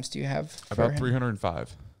rushing attempts do you have? About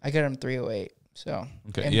 305. I got him 308. So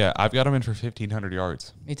okay, yeah, I've got him in for 1,500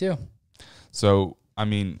 yards. Me too. So I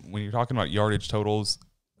mean, when you're talking about yardage totals,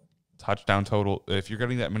 touchdown total, if you're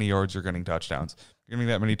getting that many yards, you're getting touchdowns. If you're getting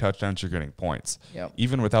that many touchdowns, you're getting points. Yep.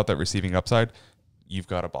 Even without that receiving upside, you've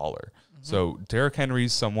got a baller. Mm-hmm. So Derrick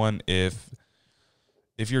Henry's someone, if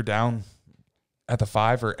you're down at the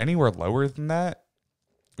 5 or anywhere lower than that,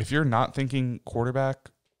 if you're not thinking quarterback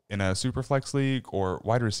in a super flex league or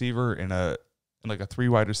wide receiver in a 3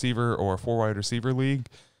 wide receiver or a 4 wide receiver league,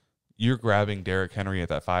 you're grabbing Derrick Henry at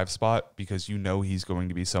that 5 spot because he's going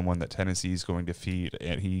to be someone that Tennessee is going to feed,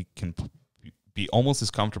 and he can be almost as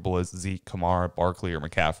comfortable as Zeke, Kamara, Barkley, or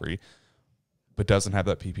McCaffrey, but doesn't have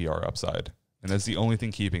that PPR upside. And that's the only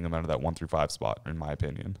thing keeping him out of that 1 through 5 spot, in my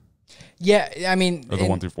opinion. Yeah, I mean, or the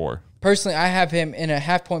 1 through 4. Personally, I have him in a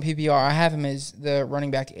half-point PPR. I have him as the running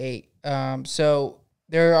back 8. So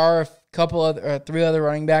there are a 3 other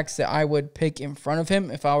running backs that I would pick in front of him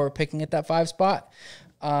if I were picking at that 5 spot.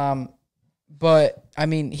 But I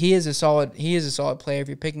mean, he is a solid player. If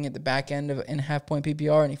you're picking at the back end in a half-point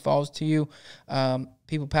PPR and he falls to you,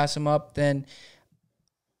 people pass him up, then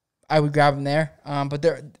I would grab him there. But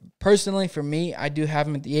personally, for me, I do have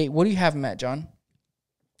him at the 8. What do you have him at, John?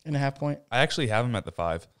 In a half-point? I actually have him at the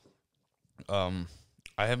 5. I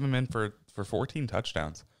have him in for 14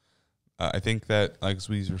 touchdowns. I think that, like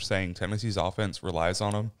we were saying, Tennessee's offense relies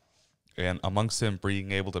on him, and amongst him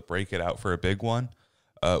being able to break it out for a big one,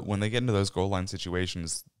 when they get into those goal line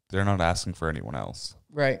situations, they're not asking for anyone else.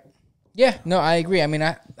 Right. Yeah, no, I agree. I mean,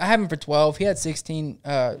 I have him for 12. He had 16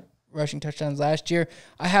 rushing touchdowns last year.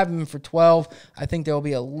 I have him for 12. I think there will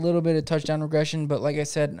be a little bit of touchdown regression, but like I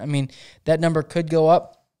said, I mean, that number could go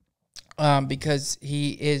up. because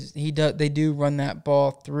they do run that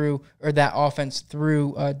ball through, or that offense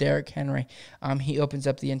through Derrick Henry. He opens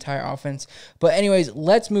up the entire offense. But anyways,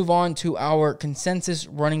 let's move on to our consensus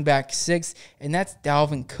running back 6, and that's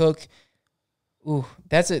Dalvin Cook. Ooh,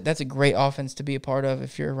 that's a great offense to be a part of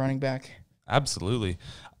if you're a running back. Absolutely.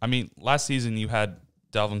 I mean, last season you had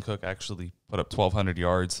Dalvin Cook actually put up 1,200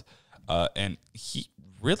 yards, and he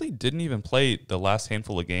really didn't even play the last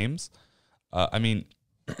handful of games. I mean,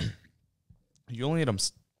 you only had him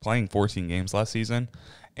playing 14 games last season,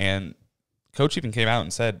 and coach even came out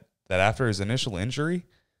and said that after his initial injury,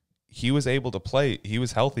 he was able to play. He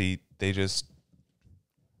was healthy. They just,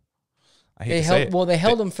 they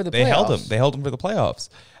held him for the playoffs. They held him for the playoffs,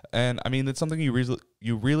 and I mean that's something you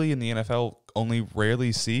really in the NFL only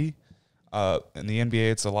rarely see. In the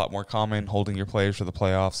NBA, it's a lot more common holding your players for the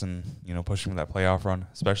playoffs and pushing for that playoff run,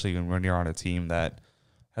 especially when you're on a team that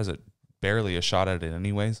has barely a shot at it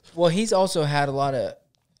anyways. Well, he's also had a lot of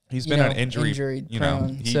he's been an injury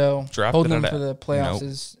prone, so holding him for the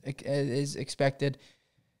playoffs is expected.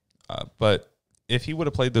 But if he would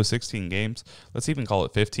have played those 16 games, let's even call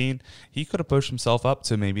it 15, he could have pushed himself up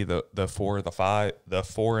to maybe the 4, the 5, the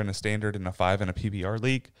 4 in a standard and a 5 in a PPR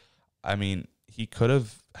league. I mean, he could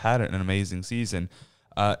have had an amazing season,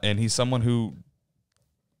 and he's someone who,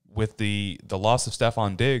 with the loss of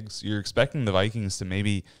Stephon Diggs, you're expecting the Vikings to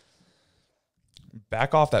maybe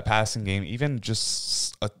back off that passing game, even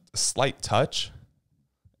just a slight touch.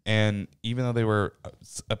 And even though they were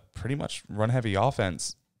a pretty much run-heavy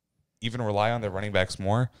offense, even rely on their running backs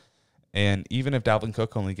more. And even if Dalvin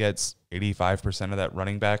Cook only gets 85% of that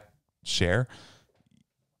running back share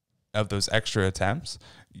of those extra attempts,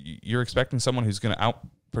 you're expecting someone who's going to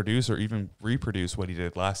outproduce or even reproduce what he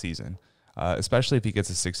did last season, especially if he gets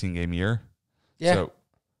a 16-game year. Yeah. So,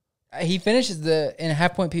 he finishes in a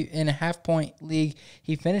half point league.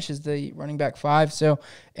 He finishes the running back 5. So,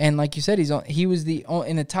 and like you said, he was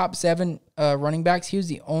in the top 7 running backs. He was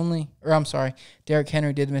the only, or I'm sorry, Derrick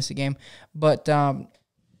Henry did miss a game, but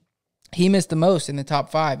he missed the most in the top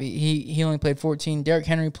 5. He only played 14. Derrick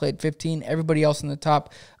Henry played 15. Everybody else in the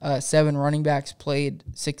top 7 running backs played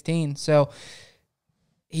 16. So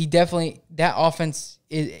he definitely, that offense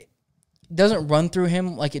doesn't run through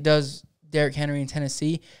him like it does Derrick Henry in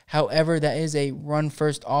Tennessee. However, that is a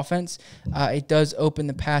run-first offense. It does open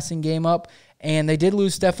the passing game up, and they did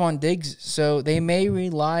lose Stephon Diggs, so they may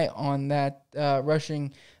rely on that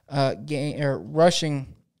rushing game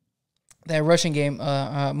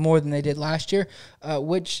more than they did last year.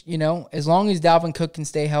 Which as long as Dalvin Cook can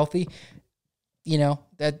stay healthy,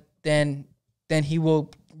 that then he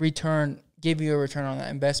will give you a return on that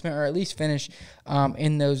investment, or at least finish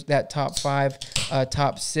in that top 5,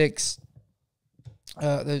 top 6.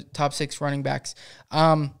 The top 6 running backs.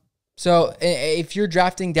 So if you're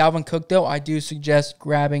drafting Dalvin Cook, though, I do suggest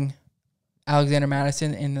grabbing Alexander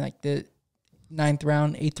Mattison in like the 9th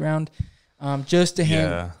round, 8th round, just to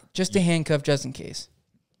handcuff just in case.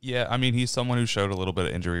 Yeah, I mean, he's someone who showed a little bit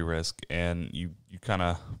of injury risk, and you kind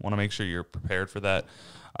of want to make sure you're prepared for that.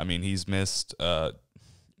 I mean, he's missed,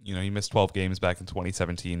 he missed 12 games back in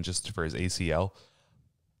 2017 just for his ACL.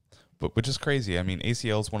 But which is crazy. I mean,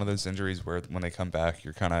 ACL is one of those injuries where when they come back,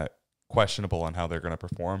 you're kind of questionable on how they're going to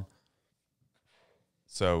perform.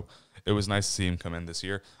 So it was nice to see him come in this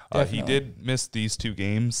year. He did miss these 2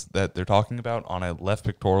 games that they're talking about on a left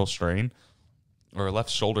pectoral strain or a left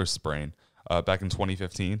shoulder sprain back in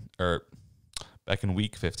 2015 or back in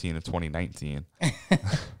week 15 of 2019.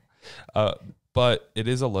 But it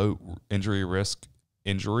is a low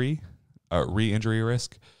re-injury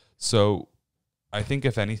risk. So I think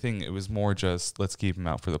if anything, it was more just let's keep him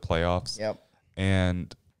out for the playoffs. Yep.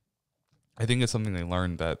 And I think it's something they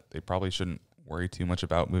learned that they probably shouldn't worry too much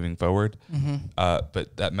about moving forward. Mm-hmm.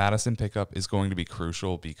 But that Madison pickup is going to be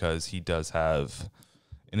crucial because he does have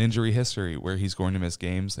an injury history where he's going to miss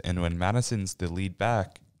games. And when Madison's the lead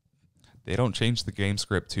back, they don't change the game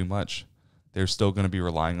script too much. They're still going to be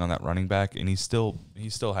relying on that running back. And he still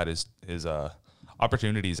had his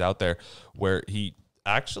opportunities out there where he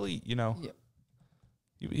actually, Yep.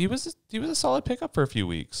 He was a solid pickup for a few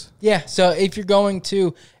weeks. Yeah, so if you're going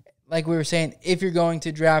to, like we were saying, if you're going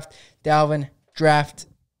to draft Dalvin, draft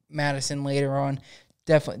Madison later on,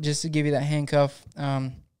 definitely just to give you that handcuff.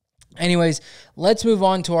 Anyways, let's move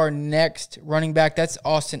on to our next running back. That's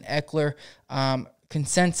Austin Eckler,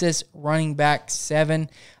 consensus running back 7.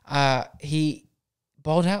 He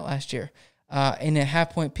balled out last year in a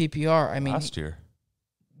half-point PPR. I mean, last year?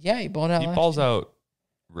 Yeah, he balled out. He balls out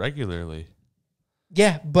regularly.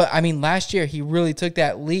 Yeah, but I mean, last year he really took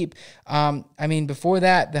that leap. I mean, before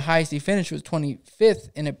that, the highest he finished was 25th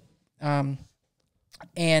in a,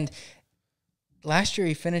 and last year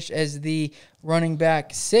he finished as the running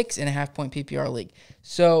back 6.5 point PPR league.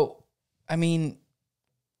 So, I mean,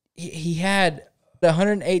 he had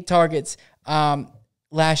 108 targets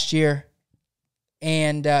last year,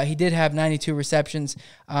 and he did have 92 receptions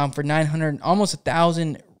for 900, almost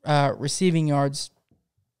 1,000 receiving yards,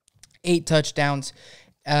 8 touchdowns.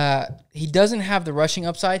 He doesn't have the rushing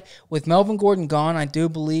upside. With Melvin Gordon gone, I do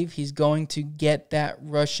believe he's going to get that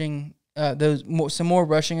rushing, some more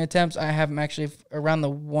rushing attempts. I have him actually around the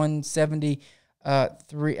 173. I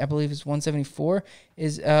believe it's 174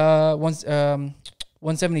 is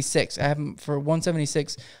 176. I have him for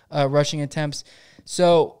 176 rushing attempts.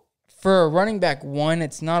 So for a running back 1,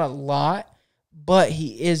 it's not a lot, but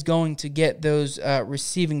he is going to get those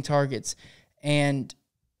receiving targets. And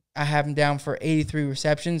I have him down for 83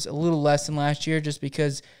 receptions, a little less than last year just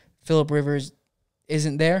because Phillip Rivers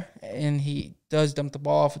isn't there, and he does dump the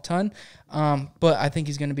ball off a ton. But I think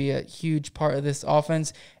he's going to be a huge part of this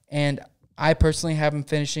offense, and I personally have him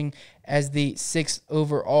finishing as the 6th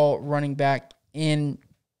overall running back in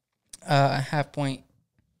a half-point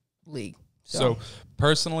league. So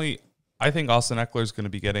personally, I think Austin Eckler is going to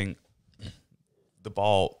be getting the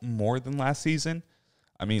ball more than last season.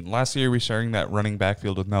 I mean, last year we were sharing that running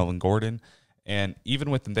backfield with Melvin Gordon, and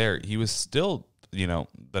even with him there, he was still, the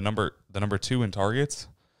number 2 in targets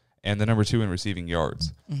and the number 2 in receiving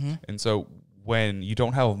yards. Mm-hmm. And so when you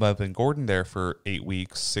don't have Melvin Gordon there for 8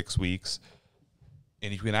 weeks, 6 weeks,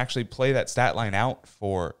 and you can actually play that stat line out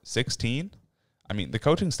for 16, I mean, the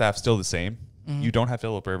coaching staff's still the same. Mm-hmm. You don't have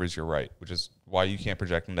Phillip Rivers, you're right, which is why you can't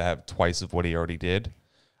project him to have twice of what he already did.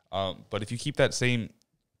 But if you keep that same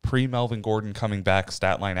pre-Melvin Gordon coming back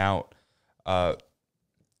stat line out and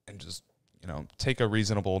just, take a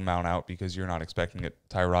reasonable amount out because you're not expecting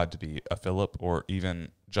Tyrod to be a Phillip or even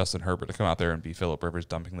Justin Herbert to come out there and be Phillip Rivers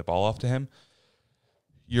dumping the ball off to him,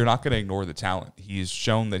 you're not going to ignore the talent. He's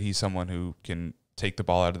shown that he's someone who can take the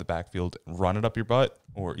ball out of the backfield, run it up your butt,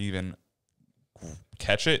 or even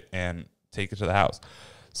catch it and take it to the house.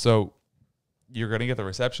 So you're going to get the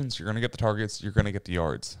receptions, you're going to get the targets, you're going to get the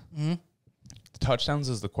yards. Mm-hmm. The touchdowns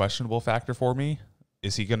is the questionable factor for me.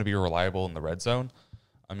 Is he going to be reliable in the red zone?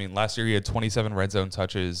 I mean, last year he had 27 red zone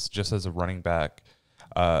touches just as a running back,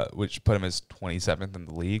 which put him as 27th in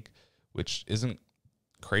the league, which isn't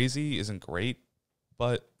crazy, isn't great.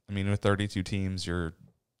 But, I mean, with 32 teams, you're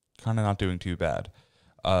kind of not doing too bad.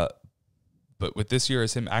 But with this year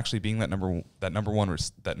as him actually being that number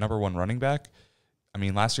one running back, I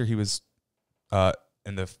mean, last year he was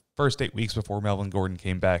in the first 8 weeks before Melvin Gordon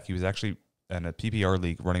came back, he was actually in a PPR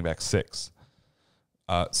league running back 6.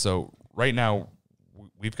 So right now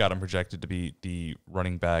we've got him projected to be the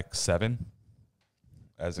running back 7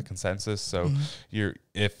 as a consensus. So mm-hmm.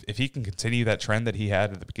 If he can continue that trend that he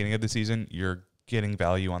had at the beginning of the season, you're getting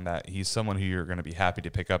value on that. He's someone who you're going to be happy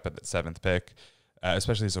to pick up at that 7th pick,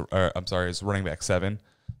 especially as running back 7.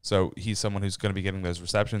 So he's someone who's going to be getting those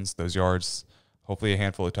receptions, those yards, hopefully a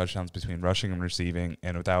handful of touchdowns between rushing and receiving.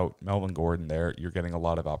 And without Melvin Gordon there, you're getting a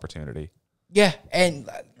lot of opportunity. Yeah, and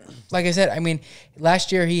like I said, I mean,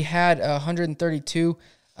 last year he had 132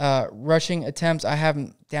 rushing attempts. I have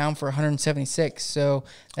him down for 176, so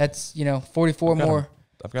that's 44 more.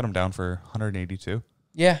 I've got him down for 182.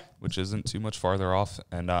 Yeah, which isn't too much farther off,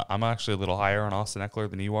 and I'm actually a little higher on Austin Eckler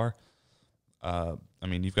than you are. I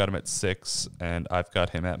mean, you've got him at 6, and I've got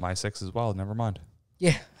him at my 6 as well. Never mind.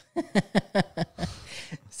 Yeah.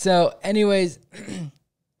 So, anyways.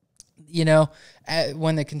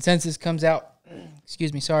 When the consensus comes out,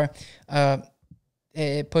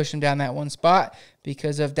 it pushed him down that one spot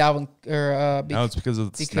because of Dalvin. No, it's because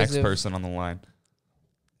of this next person on the line.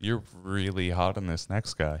 You're really hot on this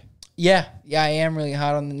next guy. Yeah, I am really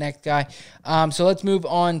hot on the next guy. So let's move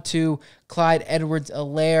on to Clyde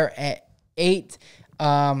Edwards-Helaire at 8.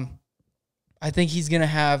 I think he's going to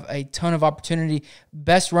have a ton of opportunity.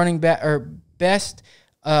 Best running back or best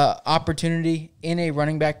opportunity in a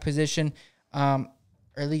running back position, or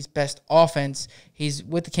at least best offense. He's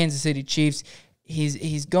with the Kansas City Chiefs.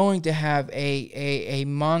 He's going to have a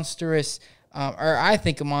monstrous, or I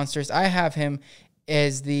think a monstrous. I have him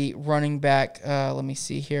as the running back. Let me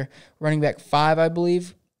see here, running back 5, I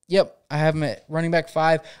believe. Yep, I have him at running back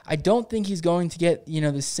 5. I don't think he's going to get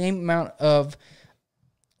the same amount of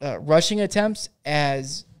rushing attempts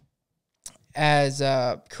as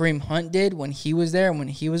Kareem Hunt did when he was there and when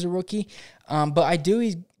he was a rookie. But I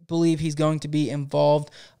do believe he's going to be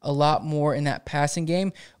involved a lot more in that passing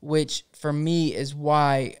game, which for me is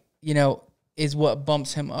why, is what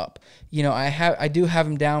bumps him up. I do have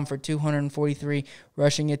him down for 243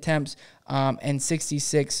 rushing attempts and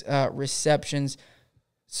 66 receptions.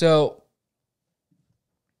 So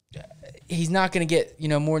he's not going to get,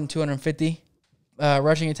 more than 250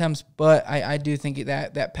 rushing attempts, but I do think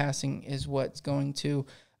that passing is what's going to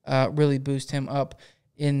really boost him up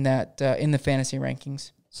in the fantasy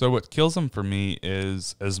rankings. So what kills him for me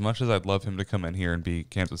is, as much as I'd love him to come in here and be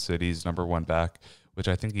Kansas City's number one back, which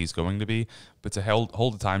I think he's going to be, but to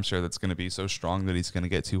hold a timeshare that's going to be so strong that he's going to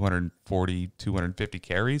get 240, 250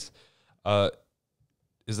 carries,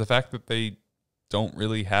 is the fact that they don't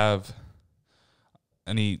really have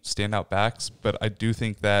any standout backs. But I do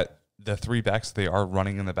think that the three backs they are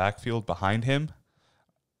running in the backfield behind him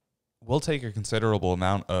will take a considerable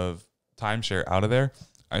amount of timeshare out of there.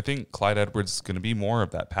 I think Clyde Edwards is going to be more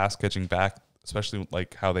of that pass-catching back, especially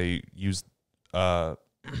like how they use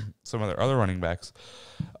some of their other running backs.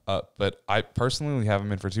 But I personally have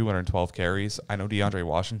him in for 212 carries. I know DeAndre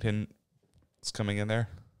Washington is coming in there.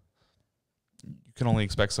 You can only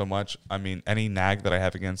expect so much. I mean, any nag that I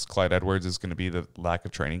have against Clyde Edwards is going to be the lack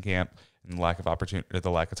of training camp and the lack of opportunity, or the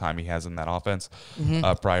lack of time he has in that offense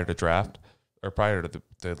prior to draft or prior to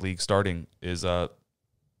the league starting.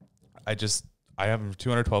 I have him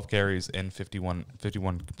 212 carries and 51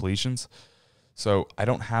 completions. So I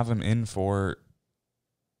don't have him in for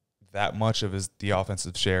that much of the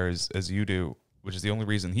offensive share as you do, which is the only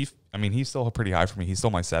reason he's still pretty high for me. He's still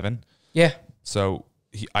my 7. Yeah. So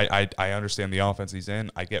I understand the offense he's in.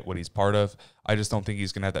 I get what he's part of. I just don't think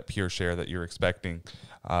he's going to have that pure share that you're expecting.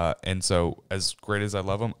 And so as great as I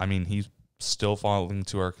love him, he's still falling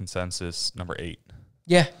to our consensus number 8.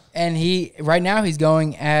 Yeah, and right now he's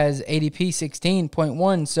going as ADP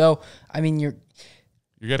 16.1. So you're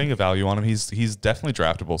getting a value on him. He's definitely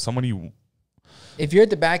draftable. Someone if you're at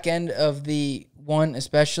the back end of the one,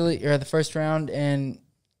 especially or the first round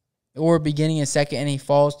or beginning of second, and he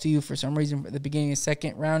falls to you for some reason at the beginning of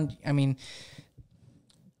second round,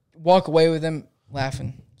 walk away with him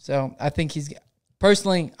laughing. So I think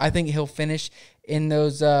I think he'll finish in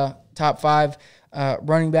those top 5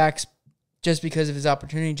 running backs, just because of his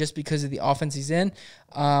opportunity, just because of the offense he's in.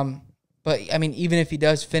 But, even if he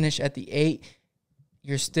does finish at the 8,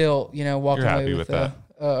 you're still, walking away with a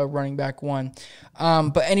running back 1.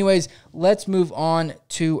 But anyways, let's move on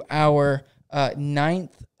to our 9th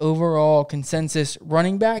overall consensus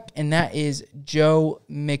running back, and that is Joe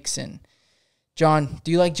Mixon. John, do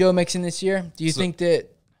you like Joe Mixon this year? Do you think that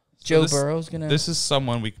Joe Burrow's going to... This is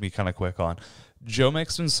someone we can be kind of quick on. Joe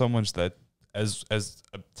Mixon's someone that, as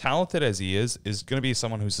talented as he is going to be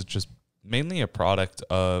someone who's just mainly a product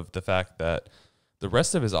of the fact that the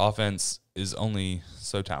rest of his offense is only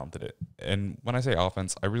so talented. And when I say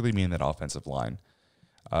offense, I really mean that offensive line.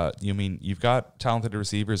 You've got talented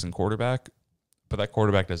receivers and quarterback, but that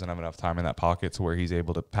quarterback doesn't have enough time in that pocket to where he's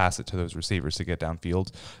able to pass it to those receivers to get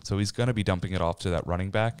downfield. So he's going to be dumping it off to that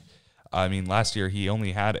running back. Last year he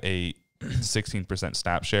only had a 16%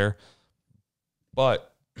 snap share,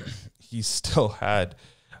 but he still had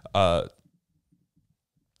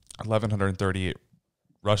 1,138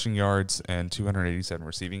 rushing yards and 287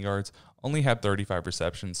 receiving yards. Only had 35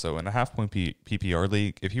 receptions. So in a half-point PPR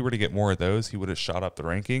league, if he were to get more of those, he would have shot up the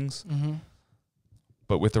rankings. Mm-hmm.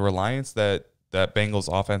 But with the reliance that Bengals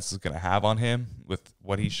offense is going to have on him with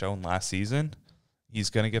what he's shown last season, he's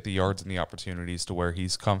going to get the yards and the opportunities to where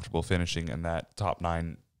he's comfortable finishing in that top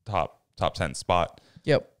 10 spot.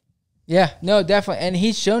 Yep. Yeah, no, definitely. And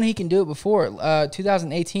he's shown he can do it before.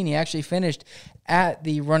 2018, he actually finished at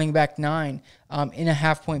the running back 9 in a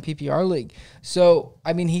half-point PPR league. So,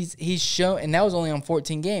 he's shown, and that was only on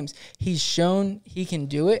 14 games. He's shown he can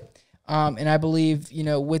do it. And I believe,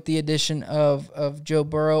 with the addition of Joe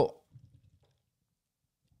Burrow,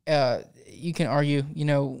 you can argue,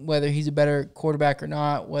 whether he's a better quarterback or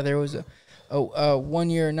not, whether it was a 1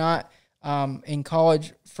 year or not in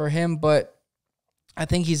college for him, but I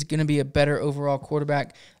think he's going to be a better overall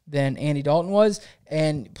quarterback than Andy Dalton was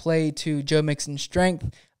and play to Joe Mixon's strength,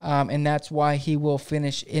 and that's why he will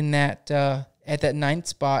finish in that at that 9th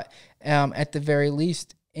spot at the very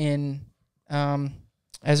least in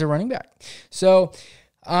as a running back. So,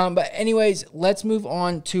 but anyways, let's move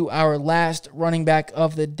on to our last running back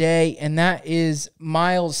of the day, and that is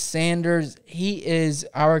Miles Sanders. He is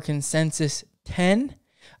our consensus 10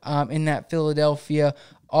 in that Philadelphia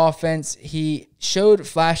offense. He showed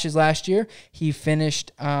flashes last year. He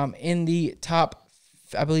finished in the top,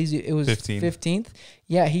 I believe it was 15th.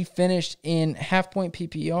 Yeah, he finished in half-point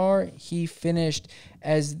PPR. He finished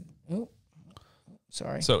as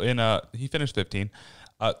he finished 15.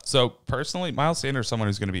 So personally, Miles Sanders is someone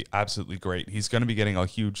who's going to be absolutely great. He's going to be getting a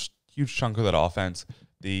huge chunk of that offense.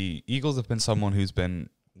 The Eagles have been someone who's been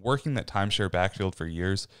working that timeshare backfield for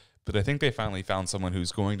years, but I think they finally found someone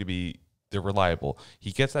who's going to be they're reliable.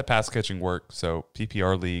 He gets that pass catching work, so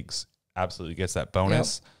PPR leagues absolutely gets that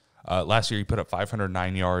bonus. Yep. Last year, he put up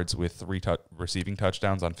 509 yards with 3 receiving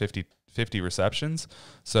touchdowns on 50 receptions.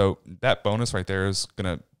 So that bonus right there is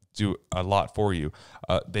going to do a lot for you.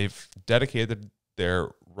 They've dedicated their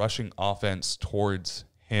rushing offense towards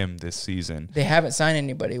him this season. They haven't signed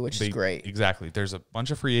anybody, which is great. Exactly. There's a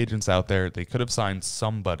bunch of free agents out there. They could have signed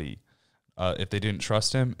somebody if they didn't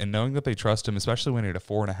trust him. And knowing that they trust him, especially when he had a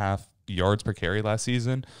 4.5 yards per carry last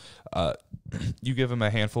season, you give him a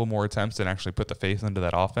handful more attempts and actually put the faith into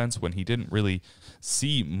that offense when he didn't really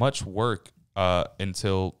see much work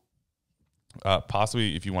until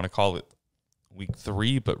possibly, if you want to call it, week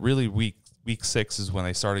 3, but really week 6 is when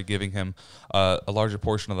they started giving him a larger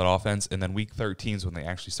portion of that offense, and then week 13 is when they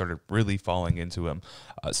actually started really falling into him.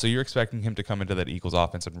 So you're expecting him to come into that Eagles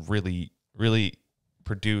offense and really, really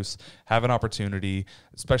produce, have an opportunity,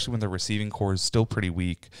 especially when the receiving core is still pretty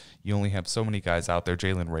weak. You only have so many guys out there.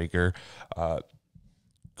 Jalen Reagor,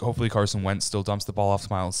 hopefully Carson Wentz still dumps the ball off to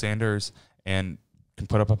Miles Sanders and can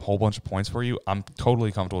put up a whole bunch of points for you. I'm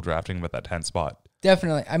totally comfortable drafting him at that 10th spot.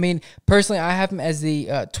 Definitely. I mean, personally, I have him as the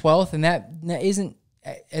 12th, and that isn't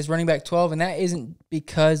as running back 12, and that isn't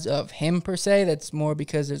because of him per se. That's more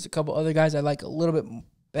because there's a couple other guys I like a little bit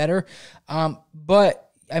better. But,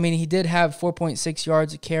 I mean, he did have 4.6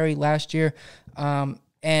 yards a carry last year,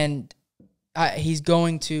 and he's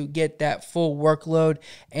going to get that full workload,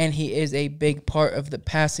 and he is a big part of the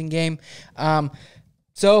passing game.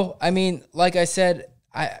 So, I mean, like I said,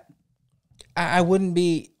 I wouldn't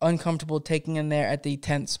be uncomfortable taking him there at the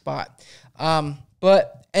 10th spot.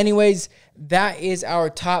 But anyways, that is our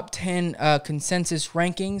top 10 consensus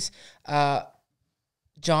rankings.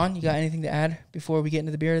 John, you got anything to add before we get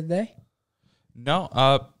into the beer of the day?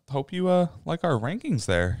 No. Hope you like our rankings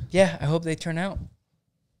there. Yeah, I hope they turn out.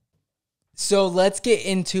 So let's get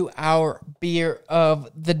into our beer of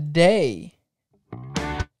the day.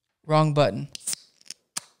 Wrong button.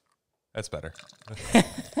 That's better.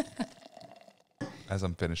 As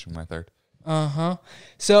I'm finishing my third.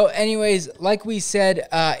 So anyways, like we said,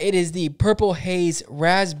 it is the Purple Haze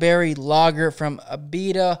Raspberry Lager from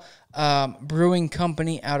Abita Brewing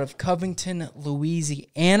Company out of Covington,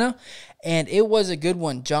 Louisiana. And it was a good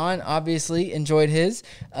one. John obviously enjoyed his.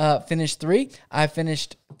 Finished 3. I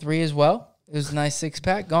finished 3 as well. It was a nice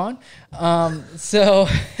 6-pack gone. So...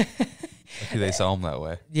 Lucky they sell them that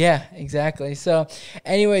way. Yeah, exactly. So,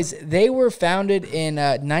 anyways, they were founded in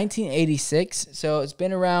 1986, so it's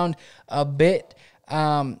been around a bit.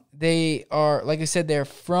 They are, like I said, they're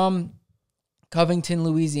from Covington,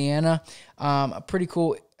 Louisiana. A pretty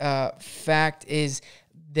cool fact is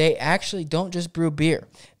they actually don't just brew beer.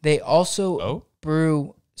 They also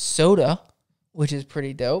brew soda, which is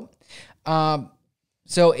pretty dope.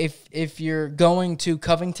 So if you're going to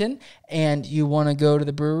Covington and you want to go to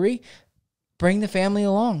the brewery, bring the family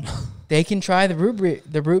along. They can try the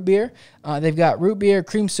root beer. They've got root beer,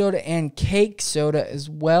 cream soda, and cake soda as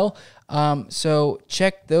well. So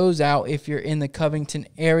check those out if you're in the Covington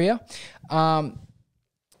area.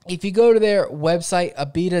 If you go to their website,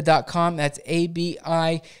 abita.com, that's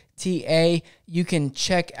ABITA, you can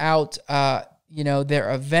check out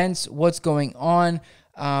their events, what's going on,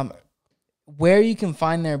 where you can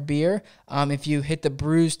find their beer. If you hit the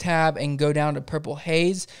brews tab and go down to Purple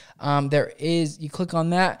Haze, you click on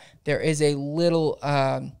that, there is a little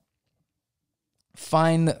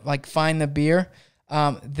find the beer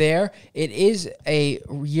there. It is a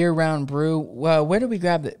year-round brew. Well, where did we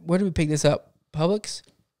pick this up? Publix?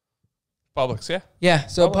 Publix, yeah. Yeah,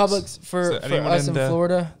 so Publix for us in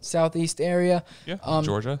Florida, southeast area. Yeah,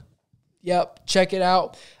 Georgia. Yep, check it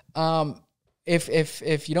out.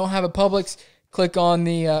 If you don't have a Publix, click on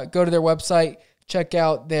the go to their website, check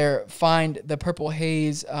out their Find the Purple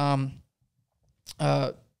Haze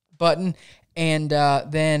button, and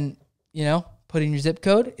then put in your zip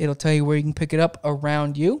code. It'll tell you where you can pick it up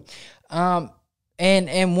around you.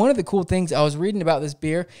 And one of the cool things I was reading about this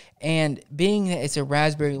beer, and being that it's a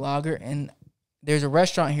raspberry lager, and there's a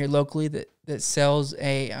restaurant here locally that sells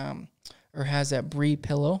or has that brie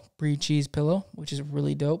cheese pillow, which is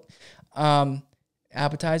really dope.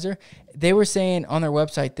 Appetizer. They were saying on their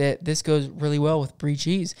website that this goes really well with brie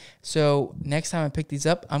cheese. So next time I pick these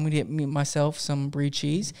up, I'm gonna get myself some brie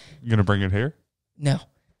cheese. You gonna bring it here? No.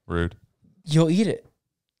 Rude. You'll eat it.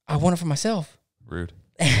 I want it for myself. Rude.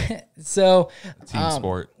 So team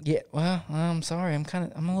sport. Yeah. Well, I'm sorry. I'm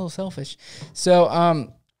a little selfish.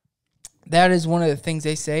 So that is one of the things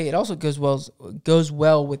they say. It also goes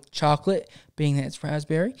well with chocolate, being that it's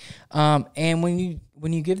raspberry. And when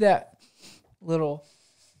you give that little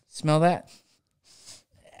smell that,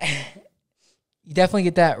 You definitely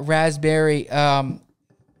get that raspberry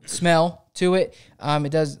smell to it.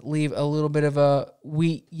 It does leave a little bit of a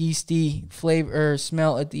wheat yeasty flavor or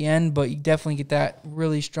smell at the end, but you definitely get that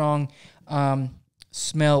really strong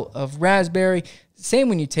smell of raspberry. Same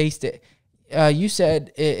when you taste it. You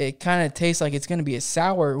said it kind of tastes like it's going to be a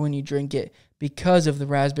sour when you drink it because of the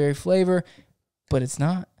raspberry flavor, but it's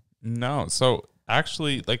not. No. So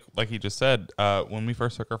actually, like you just said, when we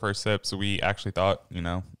first took our first sips, we actually thought,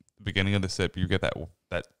 the beginning of the sip, you get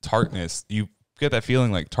that tartness. You get that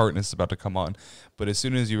feeling like tartness is about to come on. But as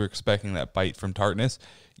soon as you were expecting that bite from tartness,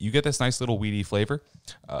 you get this nice little weedy flavor.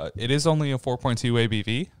 It is only a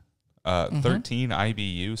 4.2 ABV, 13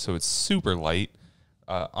 IBU, so it's super light.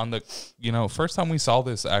 On the, first time we saw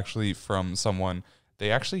this actually from someone,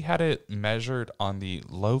 they actually had it measured on the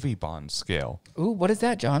Lovibond scale. Ooh, what is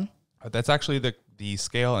that, John? That's actually the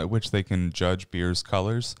scale at which they can judge beer's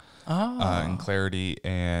colors and clarity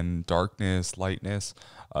and darkness, lightness.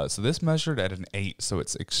 So this measured at an 8, so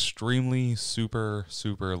it's extremely super,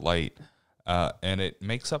 super light. And it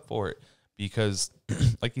makes up for it because,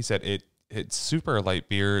 like you said, it's super light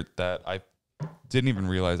beer that I didn't even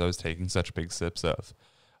realize I was taking such big sips of.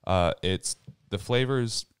 It's the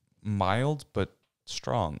flavor's mild but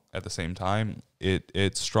strong at the same time.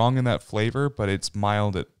 It's strong in that flavor, but it's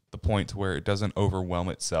mild at the point to where it doesn't overwhelm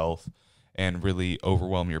itself and really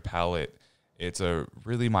overwhelm your palate. It's a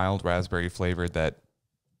really mild raspberry flavor that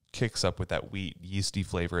kicks up with that wheat yeasty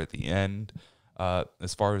flavor at the end.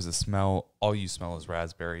 As far as the smell, all you smell is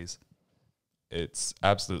raspberries. It's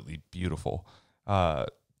absolutely beautiful.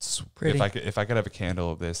 Pretty. If I could have a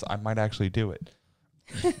candle of this, I might actually do it.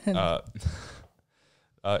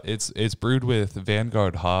 It's brewed with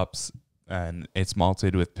Vanguard hops and it's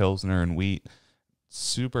malted with Pilsner and wheat.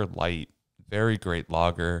 Super light, very great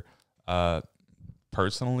lager.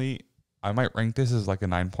 Personally, I might rank this as like a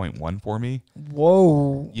 9.1 for me.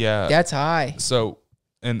 Whoa. Yeah. That's high. So,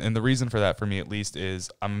 and the reason for that for me at least is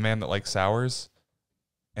I'm a man that likes sours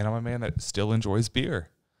and I'm a man that still enjoys beer.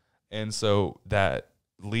 And so that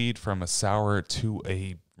lead from a sour to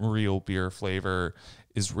a real beer flavor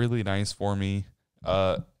is really nice for me.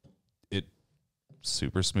 It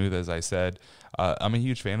super smooth, as I said. I'm a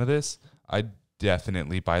huge fan of this. I'd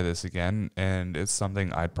definitely buy this again, and it's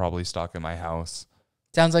something I'd probably stock in my house.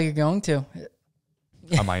 Sounds like you're going to.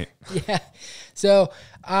 I might. Yeah. So,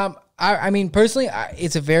 I mean, personally,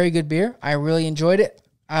 it's a very good beer. I really enjoyed it.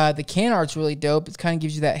 The can art's really dope. It kind of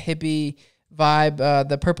gives you that hippie vibe.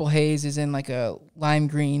 The purple haze is in like a lime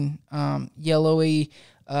green, yellowy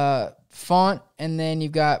font, and then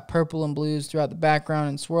you've got purple and blues throughout the background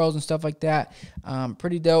and swirls and stuff like that.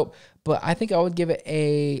 Pretty dope. But I think I would give it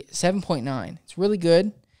a 7.9. It's really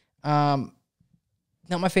good. Not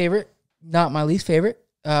my favorite, not my least favorite.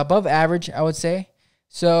 Above average, I would say.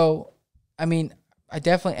 So, I mean, I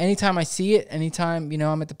definitely, anytime I see it, anytime,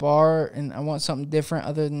 I'm at the bar and I want something different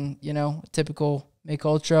other than, typical Make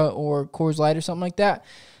Ultra or Coors Light or something like that,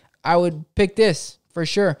 I would pick this for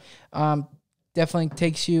sure. Definitely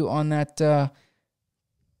takes you on that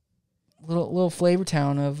little flavor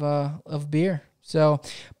town of beer. So,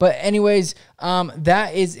 but anyways,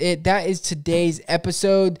 that is it. That is today's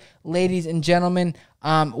episode, ladies and gentlemen.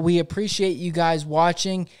 We appreciate you guys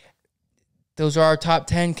watching. Those are our top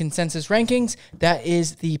 10 consensus rankings. That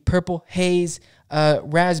is the Purple Haze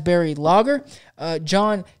Raspberry Lager.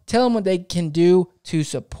 John, tell them what they can do to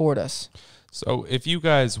support us. So if you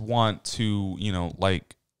guys want to,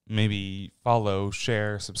 maybe follow,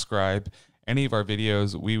 share, subscribe any of our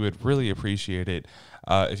videos, we would really appreciate it.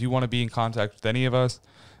 If you want to be in contact with any of us,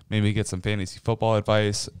 maybe get some fantasy football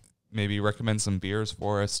advice, maybe recommend some beers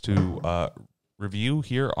for us to review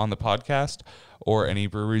here on the podcast, or any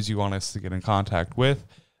breweries you want us to get in contact with,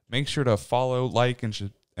 make sure to follow, like, and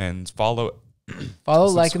follow,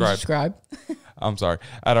 like, and subscribe. I'm sorry,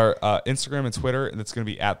 at our Instagram and Twitter, and it's going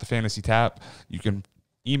to be at The Fantasy Tap. You can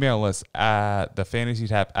email us at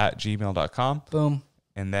thefantasytap@gmail.com. Boom.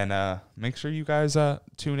 And then make sure you guys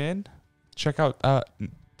tune in, check out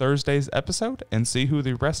Thursday's episode, and see who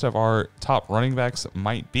the rest of our top running backs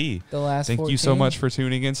might be. The last Thank 14. you so much for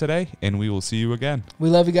tuning in today, and we will see you again. We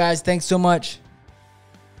love you guys. Thanks so much.